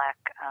 some black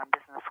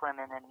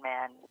businesswomen and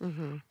men,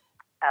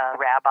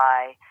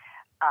 rabbi,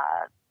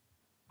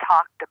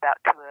 talked about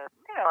to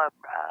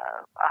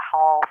a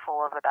hall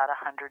full of about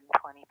 120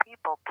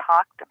 people,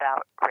 talked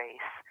about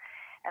race,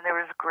 and there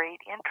was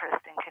great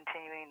interest in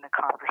continuing the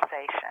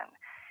conversation.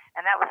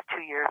 And that was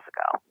 2 years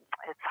ago.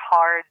 It's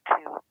hard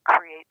to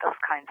create those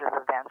kinds of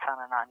events on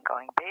an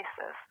ongoing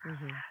basis.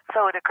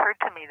 So it occurred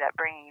to me that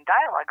bringing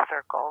dialogue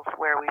circles,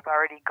 where we've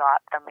already got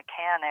the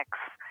mechanics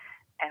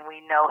and we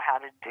know how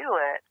to do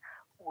it,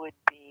 would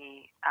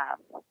be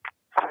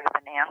sort of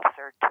an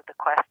answer to the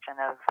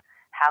question of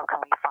how can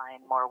we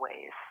find more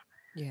ways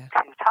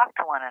to talk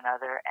to one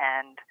another.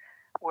 And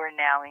we're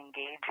now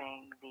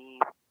engaging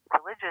the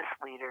religious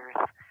leaders.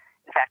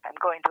 In fact, I'm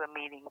going to a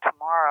meeting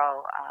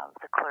tomorrow of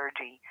the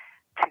clergy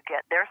to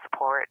get their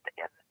support.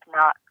 It's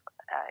not,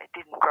 it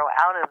didn't grow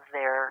out of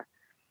their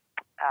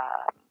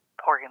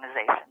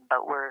organization,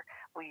 but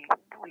we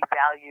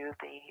value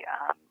the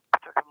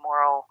sort of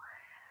moral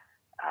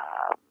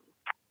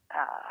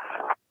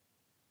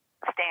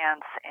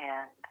stance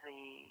and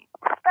the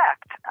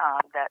respect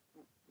that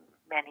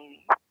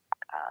many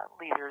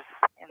leaders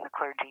in the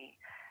clergy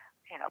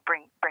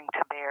bring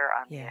to bear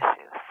on the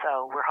issue.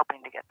 So we're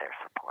hoping to get their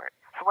support.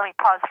 So let me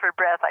pause for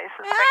breath. I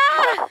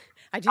suspect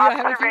you have I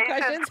have a few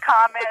questions.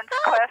 Comments,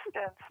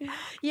 questions.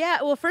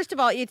 Yeah, well, first of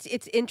all,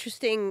 it's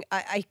interesting.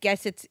 I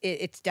guess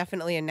it's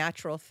definitely a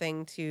natural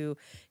thing to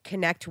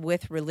connect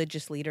with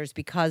religious leaders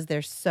because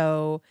they're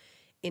so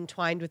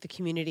entwined with the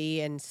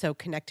community and so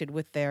connected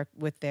with their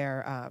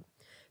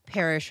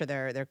parish or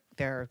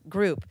their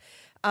group.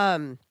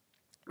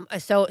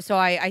 So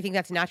I think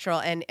that's natural,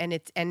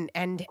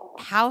 and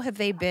how have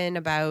they been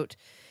about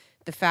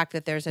the fact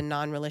that there's a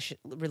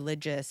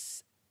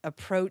non-religious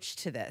approach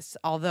to this?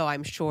 Although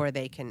I'm sure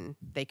they can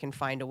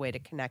find a way to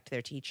connect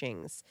their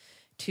teachings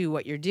to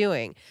what you're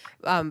doing.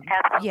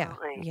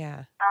 Absolutely.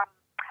 Yeah.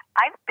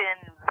 I've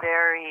been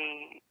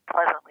very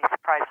pleasantly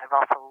surprised. I've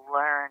also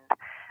learned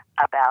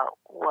about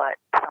what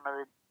some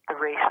of the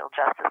racial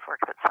justice work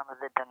that some of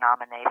the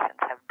denominations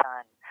have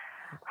done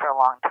for a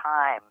long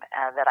time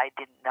that I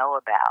didn't know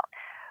about.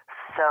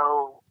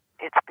 So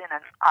it's been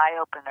an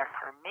eye-opener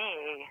for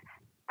me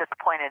that's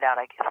pointed out,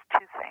 I guess,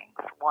 two things.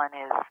 One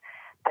is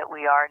that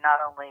we are not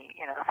only,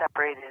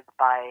 separated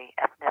by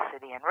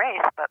ethnicity and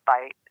race, but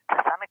by, to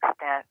some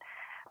extent,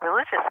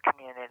 religious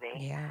community.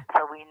 Yeah.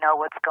 So we know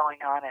what's going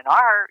on in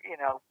our,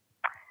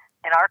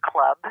 in our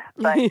club,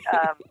 but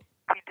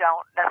we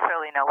don't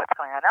necessarily know what's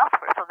going on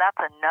elsewhere. So that's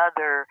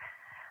another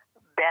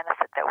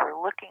benefit that we're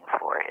looking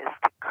for, is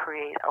to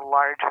create a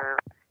larger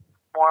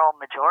moral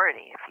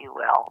majority, if you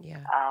will,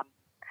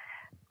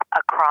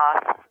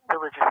 across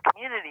religious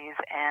communities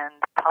and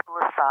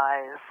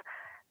publicize,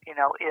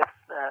 if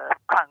the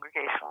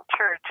Congregational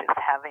Church is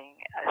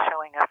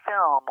showing a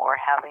film or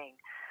having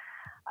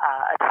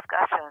a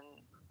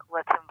discussion,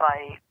 let's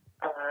invite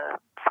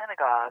the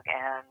synagogue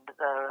and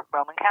the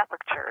Roman Catholic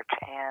Church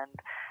and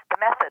the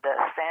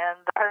Methodists and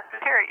the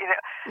Presbyterian,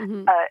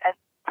 and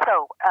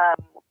so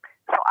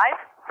I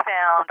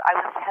found, I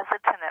was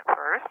hesitant at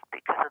first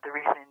because of the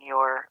reason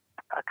you're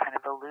kind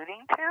of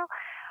alluding to,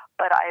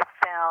 but I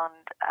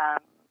found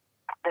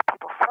that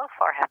people so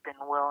far have been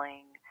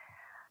willing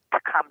to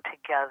come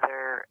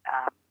together.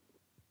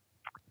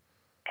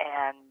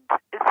 And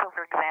so,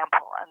 for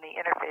example, on the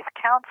Interfaith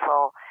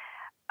Council,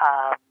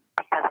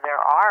 because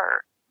there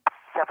are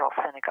several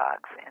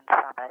synagogues in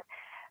Summit,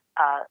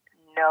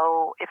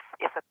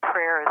 if a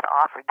prayer is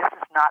offered, this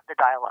is not the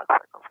dialogue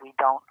circles. We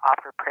don't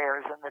offer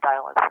prayers in the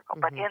dialogue circle,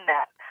 but in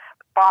that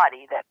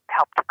body that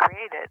helped to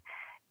create it,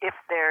 if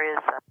there is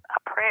a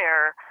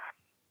prayer,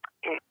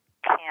 it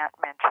can't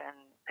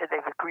mention,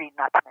 they've agreed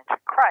not to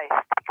mention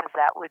Christ, because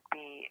that would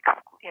be,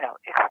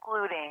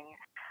 excluding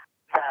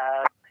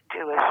the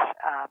Jewish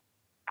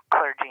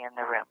clergy in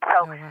the room.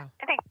 So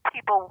I think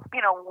people,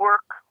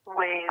 work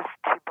ways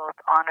to both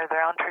honor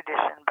their own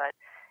tradition, but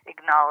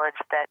acknowledge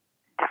that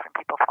different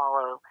people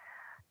follow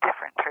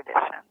different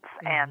traditions.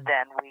 And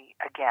then we,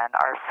 again,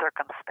 are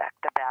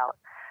circumspect about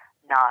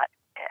not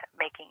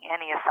making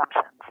any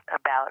assumptions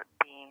about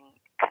being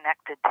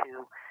connected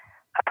to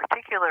a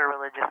particular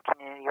religious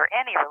community or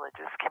any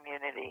religious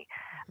community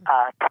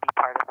to be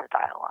part of the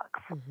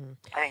dialogues. Mm-hmm.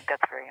 I think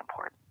that's very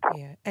important.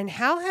 Yeah. And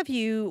how have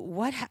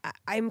you,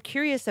 I'm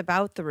curious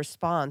about the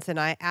response, and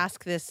I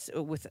ask this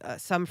with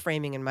some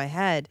framing in my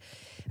head.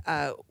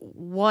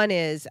 One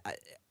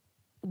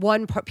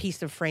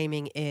piece of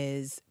framing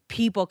is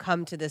people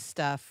come to this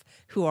stuff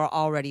who are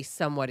already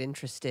somewhat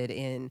interested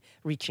in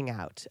reaching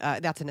out.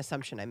 That's an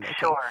assumption I'm making.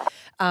 Sure.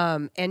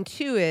 And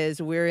two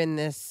is we're in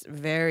this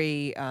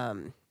very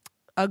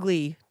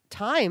ugly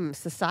time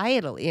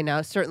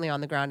societally. Certainly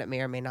on the ground it may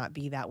or may not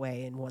be that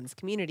way in one's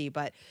community,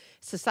 but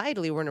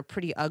societally we're in a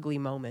pretty ugly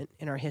moment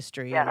in our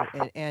history. Yes.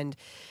 And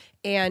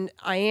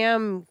I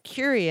am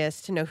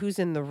curious to know who's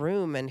in the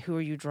room and who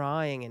are you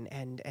drawing,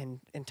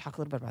 and talk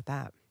a little bit about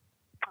that.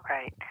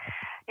 Right.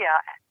 Yeah,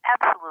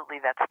 absolutely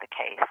that's the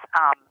case.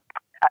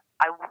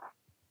 I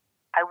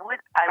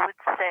would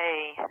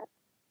say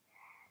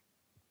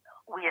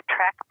we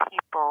attract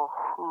people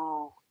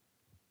who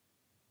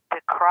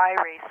decry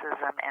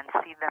racism and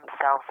see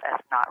themselves as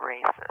not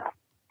racist.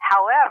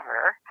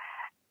 However,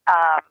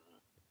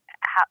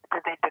 how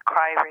do they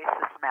decry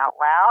racism out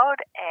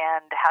loud,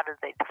 and how do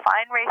they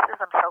define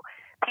racism? So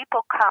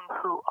people come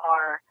who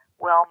are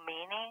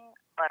well-meaning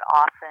but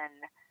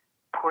often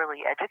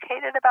poorly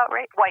educated about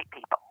white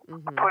people,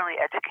 Mm-hmm. poorly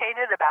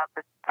educated about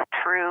the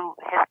true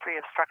history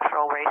of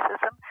structural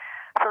racism.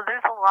 So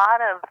there's a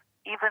lot of,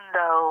 even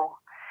though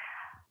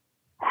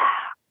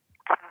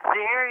it's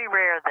very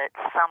rare that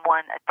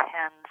someone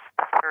attends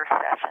the first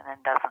session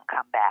and doesn't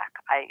come back.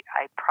 I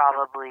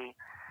probably,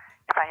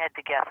 if I had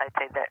to guess, I'd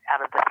say that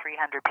out of the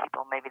 300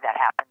 people, maybe that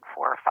happened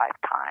 4 or 5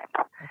 times.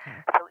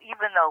 Okay. So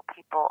even though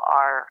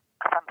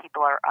some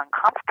people are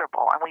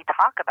uncomfortable, and we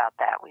talk about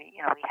that, we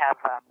have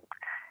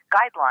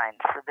guidelines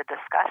for the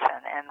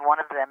discussion, and one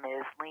of them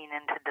is lean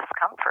into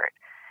discomfort.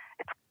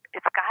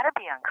 It's got to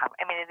be uncomfortable.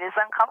 I mean, it is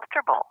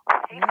uncomfortable.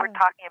 Yeah. We're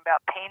talking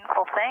about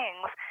painful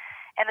things,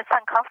 and it's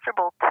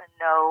uncomfortable to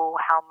know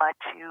how much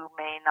you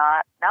may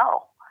not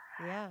know.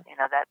 Yeah.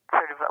 That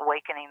sort of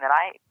awakening that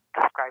I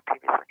described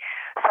previously.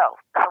 So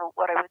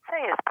what I would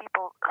say is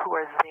people who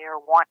are there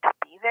want to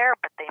be there,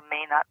 but they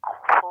may not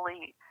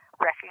fully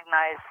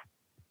recognize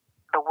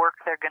the work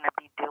they're going to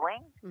be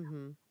doing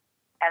Mm-hmm.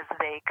 as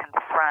they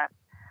confront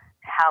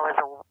how, as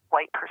a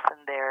white person,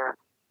 they're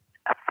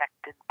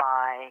affected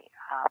by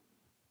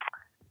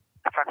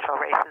structural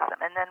racism.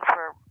 And then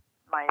for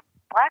my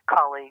black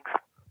colleagues,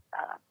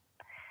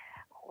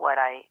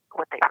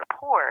 what they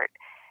report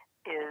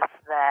is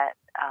that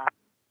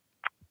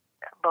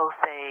both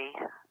a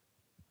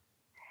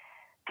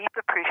deep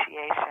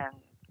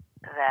appreciation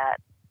that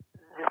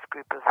this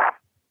group of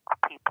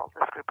people,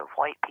 this group of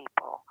white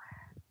people,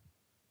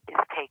 is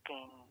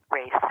taking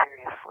race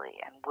seriously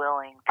and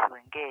willing to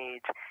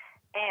engage,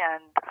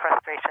 and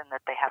frustration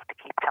that they have to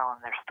keep telling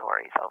their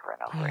stories over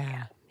and over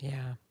again.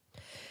 Yeah.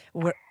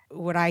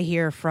 What I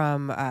hear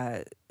from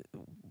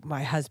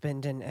my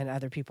husband and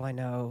other people I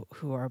know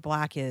who are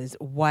black is,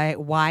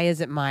 why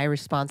is it my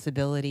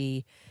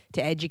responsibility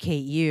to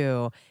educate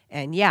you?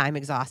 And yeah, I'm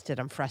exhausted,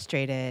 I'm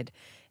frustrated,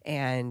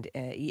 and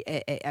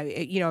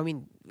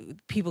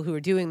people who are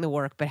doing the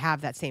work but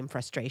have that same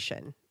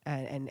frustration,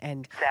 and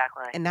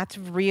Exactly. and that's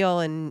real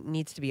and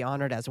needs to be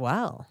honored as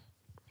well.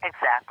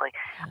 Exactly.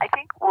 I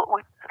think what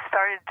I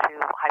started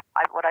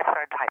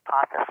to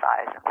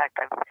hypothesize, in fact,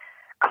 I've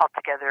called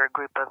together a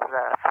group of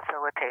the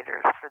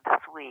facilitators for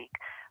this week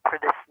for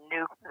this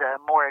the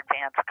more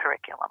advanced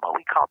curriculum, what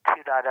we call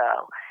 2.0.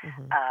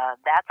 Mm-hmm.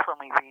 That's when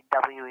we read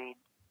W.E.B.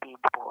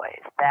 Du Bois.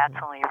 That's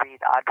Mm-hmm. when we read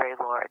Audre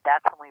Lorde.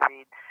 That's when we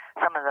read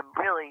some of the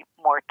really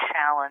more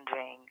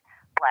challenging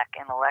black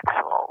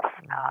intellectuals.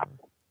 Mm-hmm.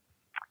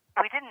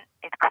 We didn't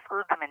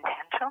exclude them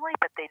intentionally,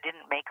 but they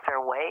didn't make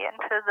their way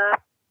into the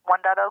 1.0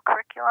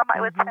 curriculum,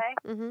 I would say.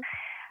 Mm-hmm.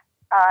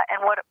 And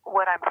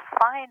what I'm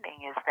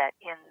finding is that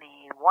in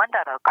the 1.0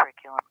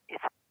 curriculum,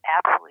 it's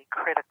absolutely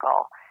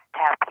critical to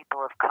have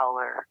people of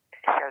color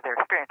share their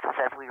experiences,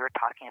 as we were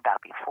talking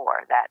about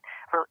before. That,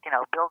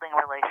 building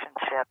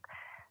relationship,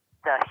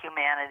 the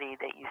humanity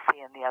that you see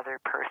in the other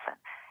person.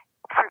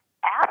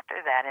 After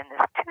that, in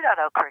this 2.0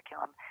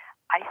 curriculum,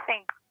 I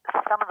think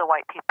some of the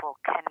white people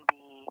can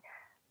be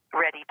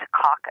ready to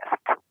caucus,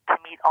 to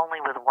meet only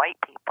with white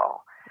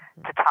people,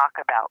 to talk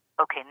about,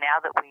 okay,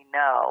 now that we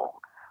know,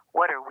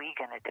 what are we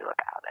going to do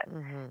about it?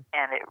 Mm-hmm.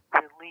 And it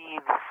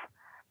relieves,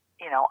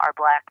 our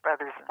black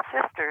brothers and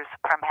sisters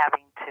from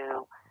having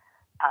to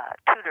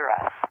tutor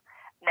us.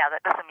 Now,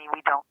 that doesn't mean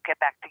we don't get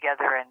back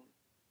together and,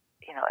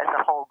 as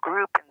a whole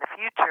group in the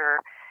future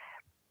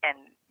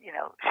and,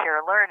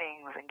 share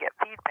learnings and get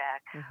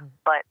feedback, Mm-hmm.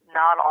 but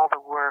not all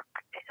the work.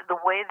 The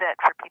way that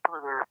for people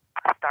who are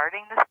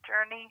starting this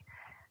journey,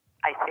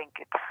 I think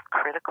it's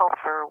critical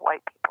for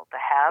white people to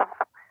have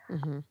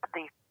Mm-hmm.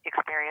 the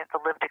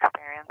lived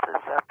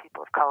experiences of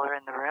people of color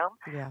in the room.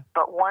 Yeah.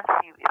 But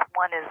if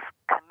one is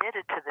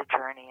committed to the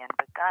journey and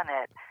begun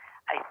it,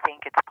 I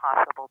think it's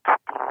possible to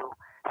do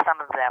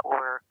some of that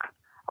work,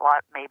 a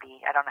lot,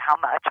 maybe, I don't know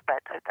how much, but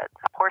a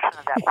portion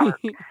of that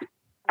work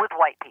with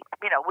white people,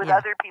 with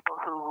Yeah. other people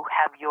who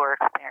have your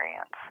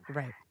experience,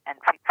 Right. and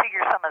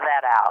figure some of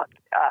that out.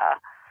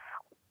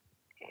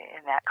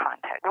 in that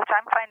context, which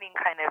I'm finding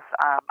kind of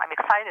I'm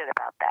excited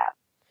about that.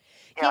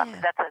 You know,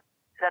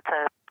 that's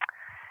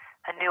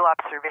a new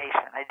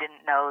observation. I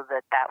didn't know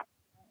that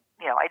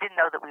I didn't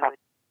know that we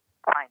would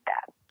find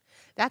that.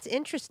 That's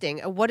interesting.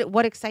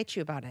 What excites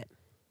you about it?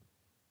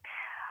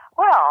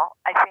 Well,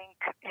 I think,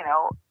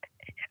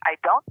 I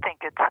don't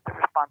think it's the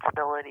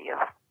responsibility of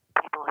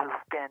people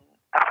who've been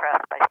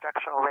oppressed by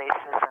structural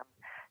racism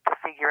to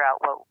figure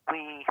out what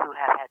we who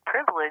have had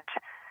privilege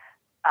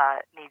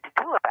need to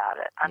do about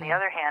it. On the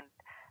other hand,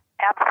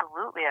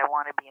 absolutely I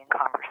want to be in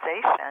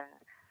conversation,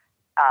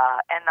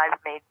 and I've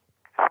made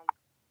some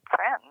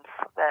friends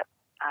that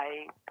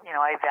I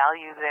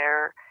value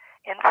their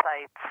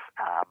insights,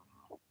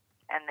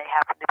 and they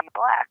happen to be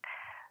Black.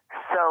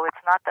 So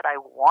it's not that I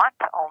want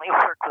to only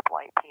work with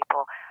white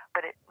people,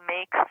 but it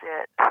makes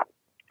it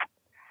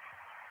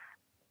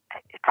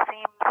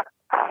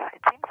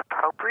seems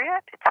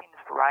appropriate, it seems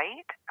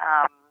right,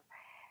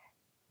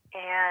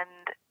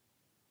 and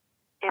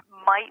it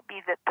might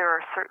be that there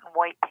are certain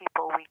white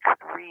people we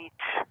could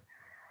reach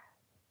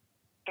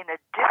in a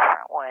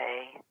different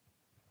way.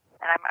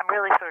 And I'm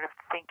really sort of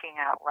thinking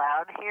out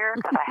loud here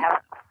because I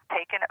haven't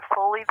taken it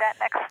fully that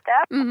next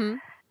step. Mm-hmm.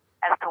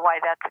 As to why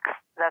that's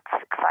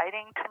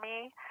exciting to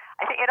me.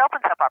 I think it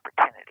opens up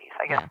opportunities.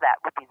 I guess that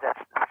would be the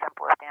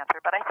simplest answer.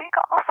 But I think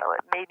also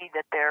it may be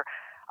that there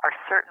are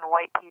certain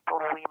white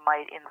people we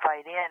might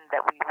invite in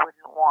that we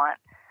wouldn't want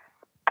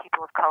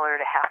people of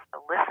color to have to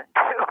listen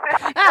to.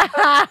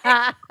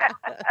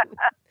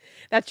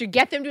 That's true.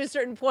 Get them to a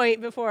certain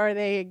point before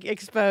they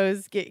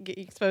expose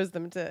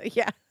them to,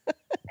 Yeah,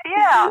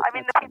 I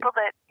mean, the people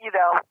that,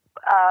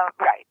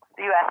 right,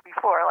 you asked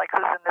before, like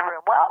who's in the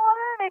room. Well,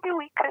 maybe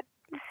we could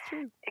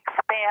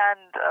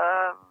expand,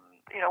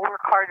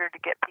 work harder to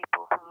get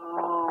people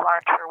who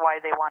aren't sure why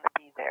they want to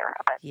be there.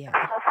 But so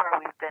far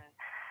we've been,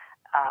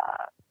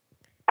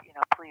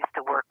 pleased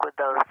to work with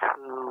those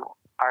who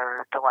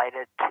are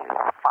delighted to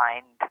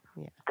find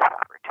this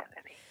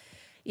opportunity.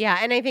 Yeah,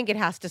 and I think it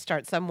has to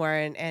start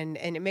somewhere, and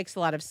it makes a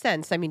lot of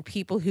sense. I mean,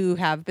 people who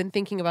have been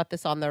thinking about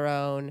this on their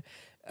own,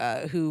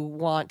 who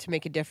want to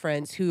make a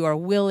difference, who are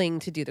willing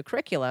to do the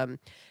curriculum,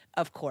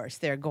 of course,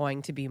 they're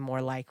going to be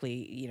more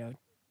likely,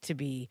 to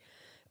be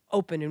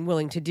open and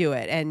willing to do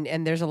it.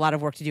 And there's a lot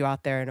of work to do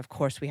out there. And of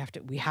course we have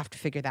to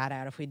figure that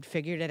out. If we'd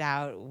figured it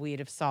out, we'd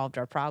have solved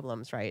our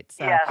problems, right?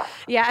 So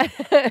yeah.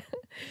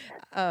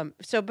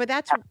 But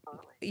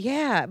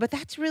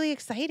that's really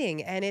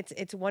exciting. And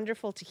it's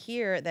wonderful to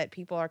hear that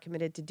people are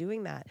committed to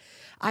doing that.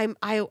 I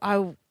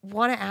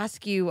want to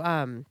ask you,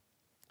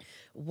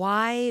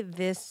 why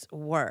this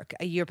work?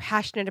 You're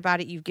passionate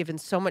about it. You've given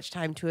so much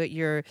time to it.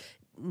 You're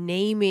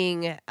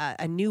naming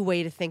a new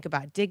way to think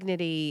about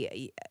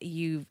dignity.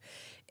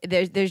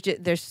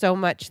 There's so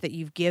much that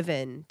you've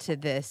given to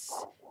this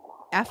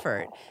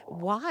effort.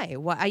 Why?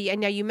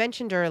 Now you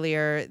mentioned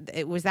earlier,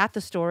 was that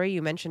the story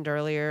you mentioned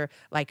earlier,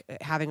 like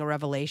having a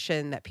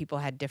revelation that people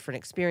had different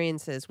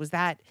experiences? Was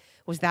that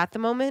the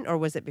moment, or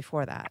was it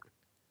before that?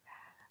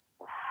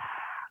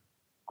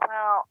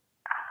 Well,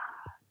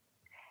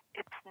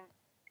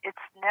 it's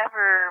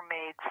never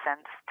made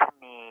sense to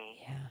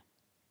me. Yeah.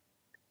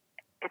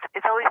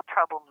 It's always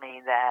troubled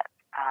me that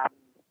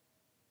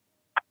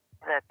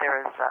that there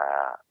is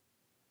a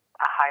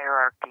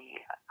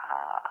hierarchy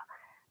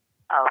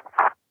of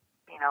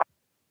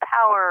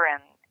power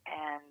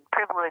and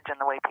privilege and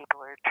the way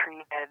people are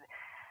treated.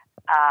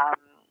 I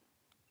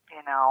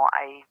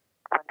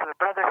went to a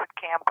Brotherhood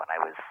camp when I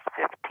was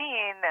 15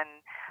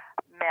 and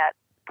met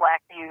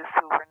Black youth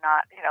who were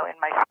not in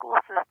my school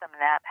system,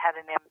 and that had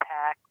an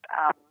impact.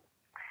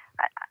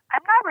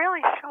 I'm not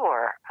really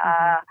sure.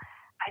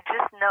 I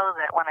just know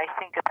that when I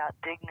think about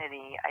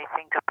dignity, I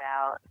think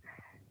about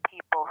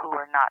people who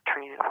are not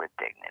treated with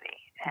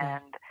dignity,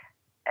 and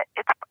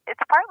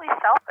it's partly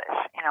selfish.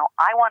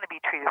 I want to be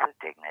treated with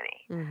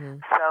dignity,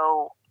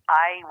 so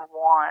I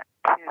want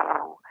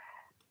to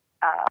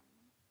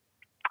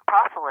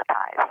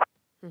proselytize.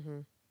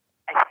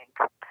 I think,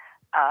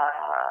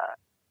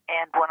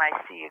 and when I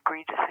see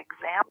egregious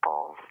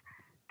examples,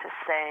 to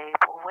say,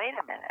 well, wait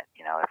a minute,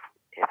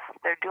 if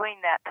they're doing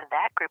that to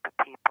that group of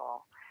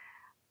people,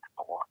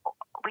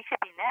 we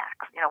could be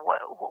next.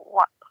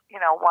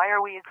 Why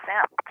are we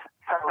exempt?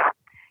 So,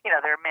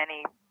 there are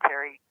many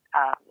very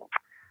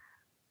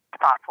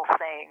thoughtful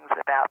sayings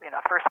about,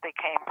 first they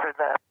came for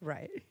the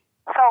right.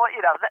 So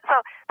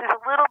so there's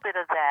a little bit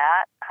of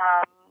that,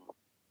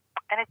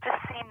 and it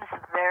just seems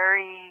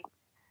very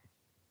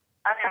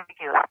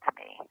unambiguous to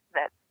me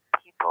that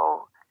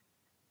people,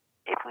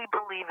 if we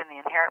believe in the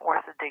inherent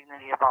worth and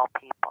dignity of all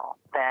people,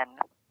 then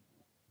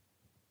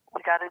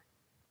we got to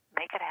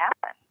make it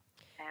happen.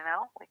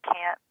 We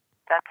can't.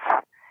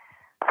 That's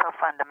so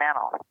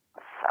fundamental.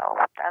 So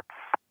that's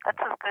as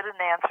good an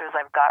answer as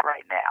I've got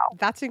right now.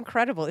 That's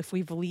incredible. If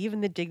we believe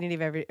in the dignity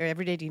of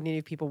everyday dignity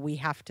of people, we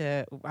have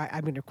to.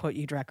 I'm going to quote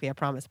you directly, I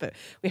promise, but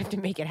we have to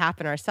make it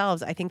happen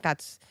ourselves. I think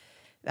that's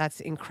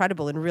That's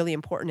incredible and really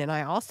important. And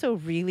I also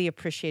really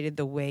appreciated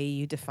the way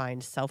you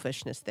defined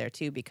selfishness there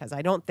too, because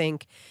I don't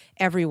think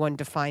everyone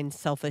defines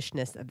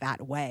selfishness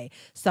that way.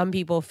 Some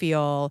people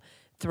feel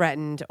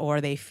threatened,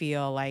 or they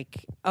feel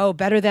like, oh,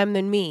 better them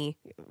than me,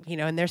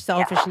 and their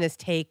selfishness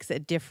takes a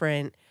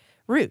different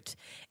route.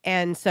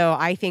 And so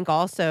I think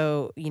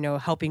also,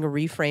 helping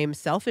reframe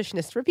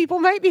selfishness for people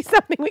might be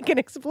something we can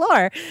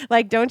explore.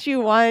 Like, don't you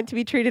want to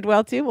be treated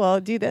well too? Well,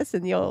 do this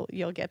and you'll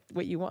get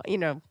what you want,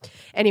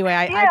 Anyway,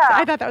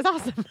 I thought that was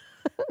awesome.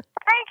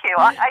 Thank you.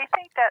 I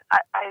think that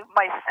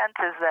my sense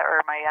is that, or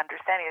my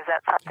understanding is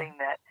that something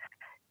that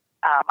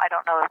I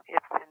don't know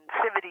if in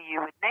Civity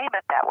you would name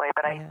it that way,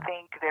 but I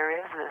think there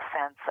is a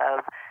sense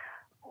of,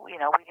 we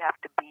have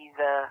to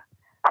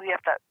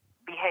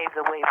behave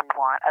the way we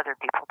want other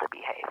people to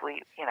behave.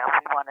 We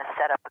want to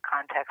set up a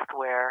context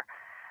where,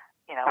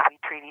 we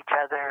treat each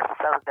other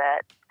so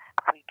that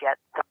we get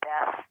the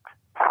best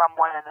from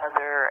one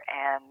another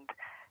and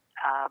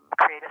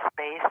create a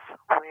space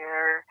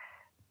where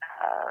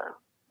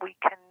we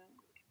can,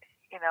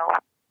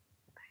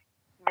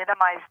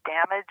 minimize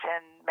damage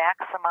and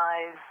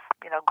maximize,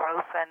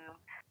 growth and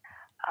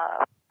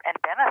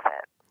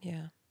benefit.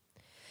 Yeah.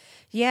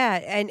 Yeah,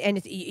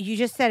 and you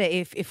just said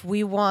it. If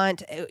we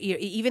want,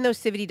 even though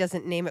Civity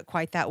doesn't name it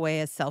quite that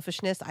way as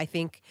selfishness, I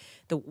think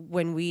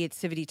when we at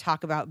Civity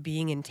talk about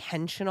being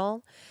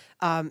intentional,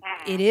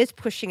 it is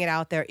pushing it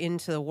out there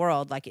into the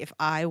world. Like, if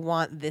I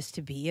want this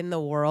to be in the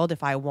world,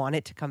 if I want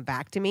it to come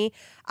back to me,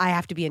 I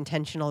have to be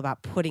intentional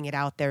about putting it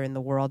out there in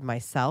the world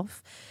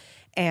myself.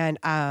 And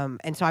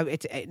so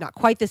it's not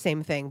quite the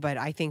same thing, but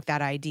I think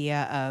that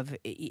idea of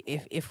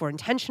if we're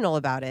intentional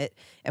about it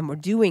and we're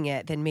doing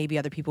it, then maybe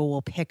other people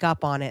will pick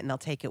up on it and they'll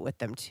take it with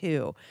them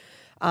too.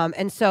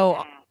 And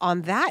so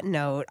on that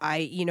note,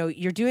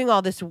 you're doing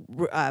all this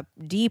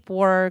deep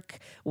work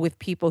with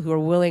people who are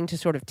willing to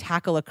sort of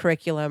tackle a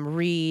curriculum,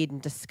 read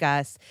and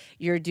discuss.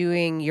 You're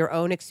doing your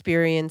own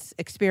experiments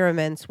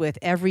with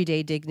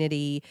everyday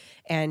dignity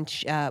and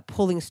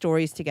pulling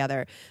stories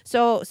together.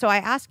 So I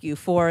ask you,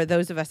 for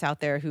those of us out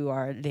there who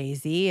are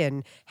lazy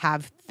and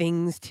have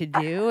things to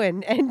do,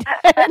 and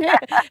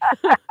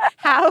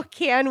how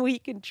can we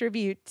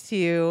contribute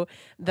to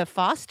the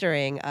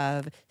fostering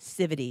of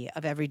civility,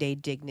 of everyday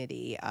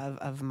dignity,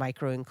 of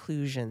micro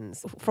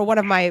inclusions? For one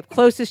of my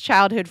closest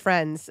childhood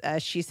friends,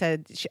 she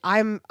said, I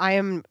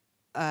am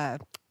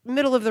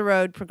middle of the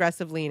road,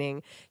 progressive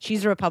leaning.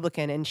 She's a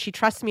Republican, and she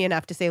trusts me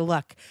enough to say,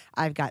 look,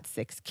 I've got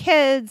 6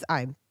 kids.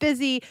 I'm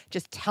busy.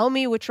 Just tell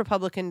me which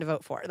Republican to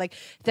vote for.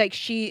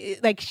 She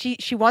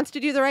wants to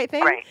do the right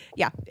thing. Right.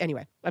 Yeah.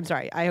 Anyway, I'm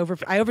sorry. I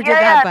overdid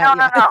that. Yeah, but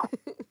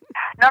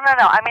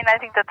no. I mean, I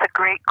think that's a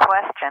great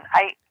question.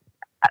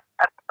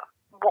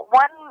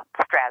 One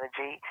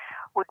strategy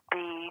would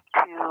be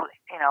to,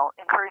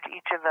 encourage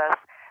each of us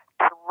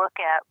to look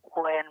at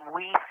when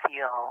we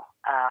feel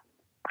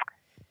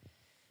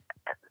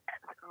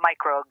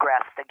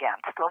microaggressed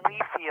against. When we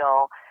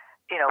feel,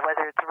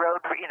 whether it's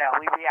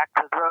we react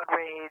to road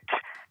rage,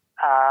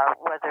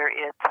 whether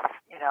it's,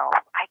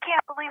 I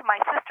can't believe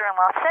my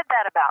sister-in-law said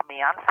that about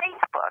me on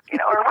Facebook,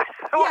 or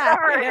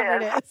whatever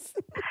it is.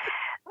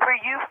 Where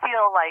you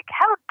feel like,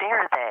 how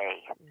dare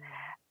they,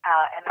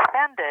 and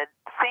offended,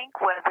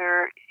 think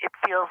whether it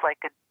feels like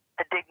a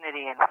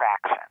dignity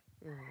infraction.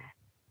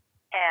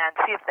 And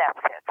see if that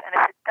fits. And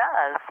if it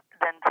does,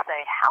 then say,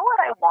 how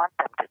would I want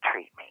them to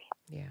treat me?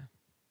 Yeah.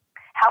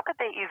 How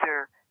could they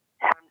either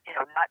have,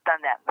 not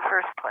done that in the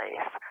first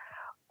place,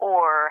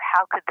 or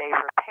how could they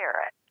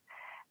repair it?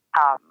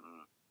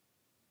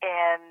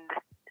 And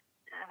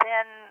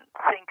then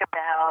think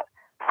about,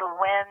 so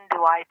when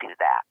do I do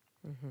that?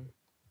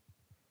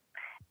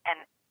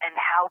 And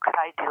how could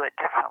I do it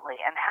differently?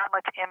 And how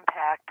much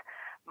impact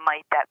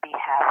might that be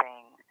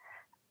having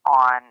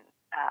on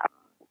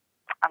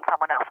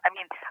someone else? I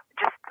mean,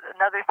 just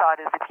another thought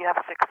is, if you have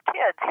 6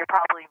 kids, you're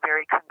probably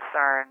very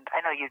concerned.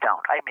 I know you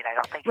don't. I mean, I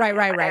don't think you do,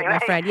 right. Anyway,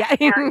 my friend, yeah.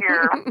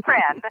 your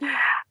friend,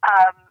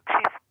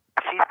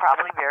 she's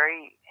probably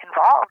very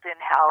involved in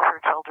how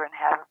her children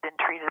have been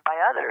treated by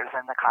others,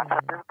 and the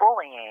concept is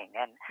bullying.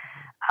 And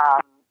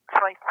so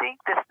I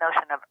think this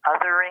notion of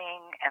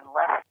othering and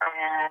less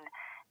than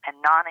and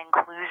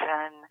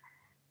non-inclusion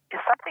is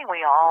something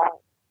we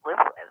all live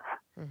with.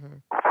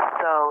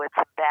 So it's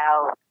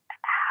about,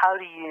 how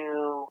do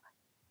you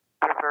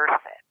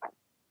reverse it?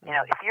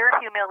 If you're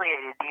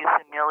humiliated, do you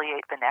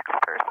humiliate the next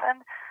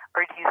person?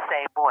 Or do you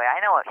say, boy,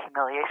 I know what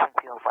humiliation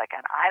feels like,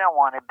 and I don't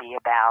want to be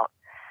about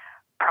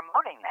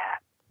promoting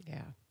that?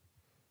 Yeah.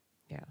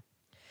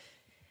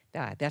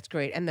 That's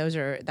great. And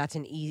that's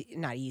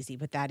not easy,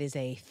 but that is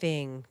a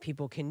thing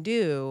people can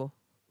do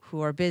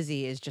who are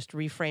busy, is just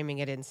reframing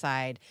it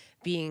inside,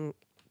 being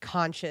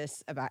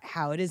conscious about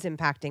how it is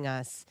impacting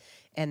us,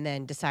 and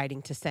then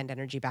deciding to send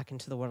energy back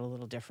into the world a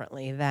little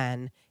differently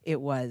than it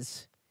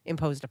was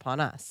imposed upon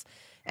us.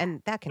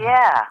 And that can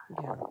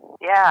happen.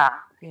 Yeah,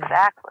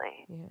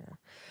 exactly. Yeah.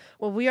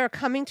 Well, we are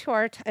coming to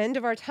our end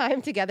of our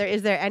time together.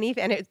 Is there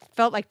anything, and it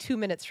felt like 2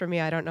 minutes for me.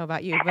 I don't know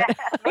about you, but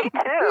Me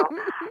too.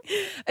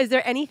 is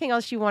there anything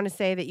else you want to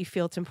say that you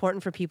feel it's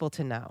important for people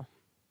to know?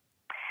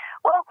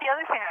 Well, the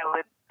other thing I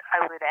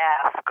would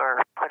ask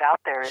or put out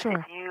there is Sure.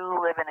 if you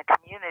live in a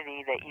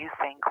community that you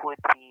think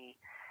would be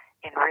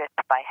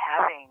enriched by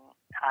having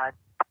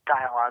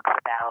dialogues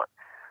about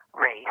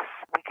race,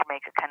 we could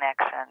make a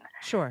connection.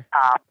 Sure.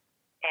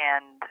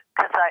 And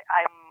because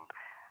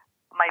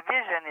my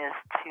vision is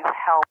to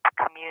help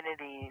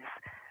communities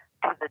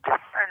do the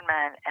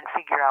discernment and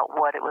figure out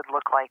what it would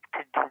look like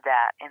to do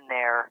that in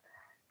their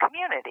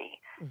community,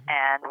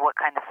 and what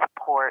kind of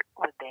support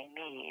would they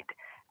need.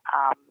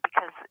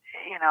 Because,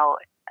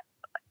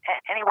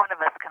 any one of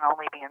us can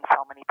only be in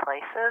so many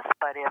places,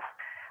 but if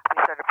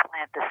we sort of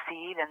plant the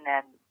seed and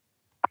then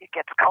it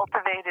gets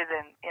cultivated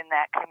in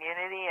that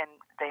community and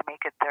they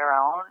make it their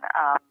own,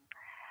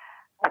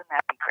 wouldn't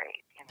that be great?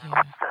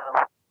 Yeah. So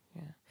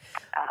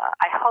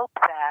I hope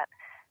that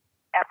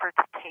efforts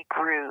take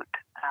root.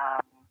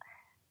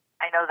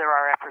 I know there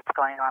are efforts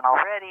going on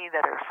already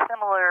that are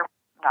similar,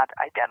 not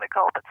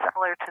identical, but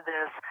similar to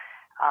this,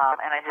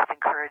 and I just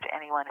encourage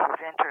anyone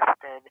who's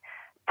interested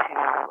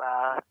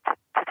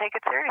to take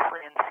it seriously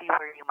and see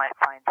where you might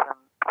find some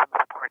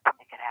support to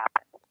make it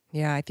happen.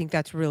 Yeah, I think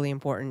that's really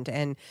important.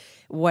 And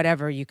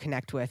whatever you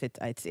connect with,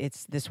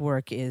 it's this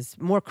work is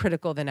more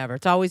critical than ever.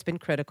 It's always been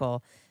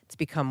critical. It's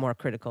become more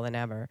critical than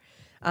ever.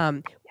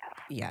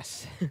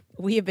 Yes.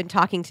 We have been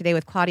talking today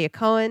with Claudia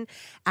Cohen,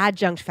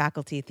 adjunct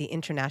faculty at the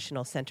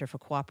International Center for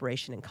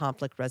Cooperation and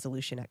Conflict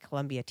Resolution at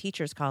Columbia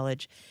Teachers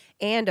College,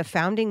 and a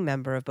founding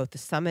member of both the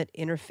Summit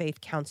Interfaith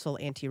Council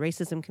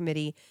Anti-Racism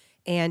Committee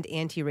and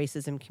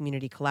Anti-Racism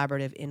Community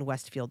Collaborative in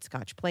Westfield,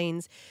 Scotch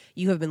Plains.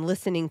 You have been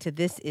listening to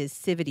This is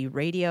Civity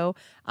Radio.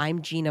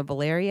 I'm Gina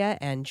Valeria,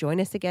 and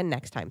join us again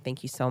next time.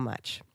 Thank you so much.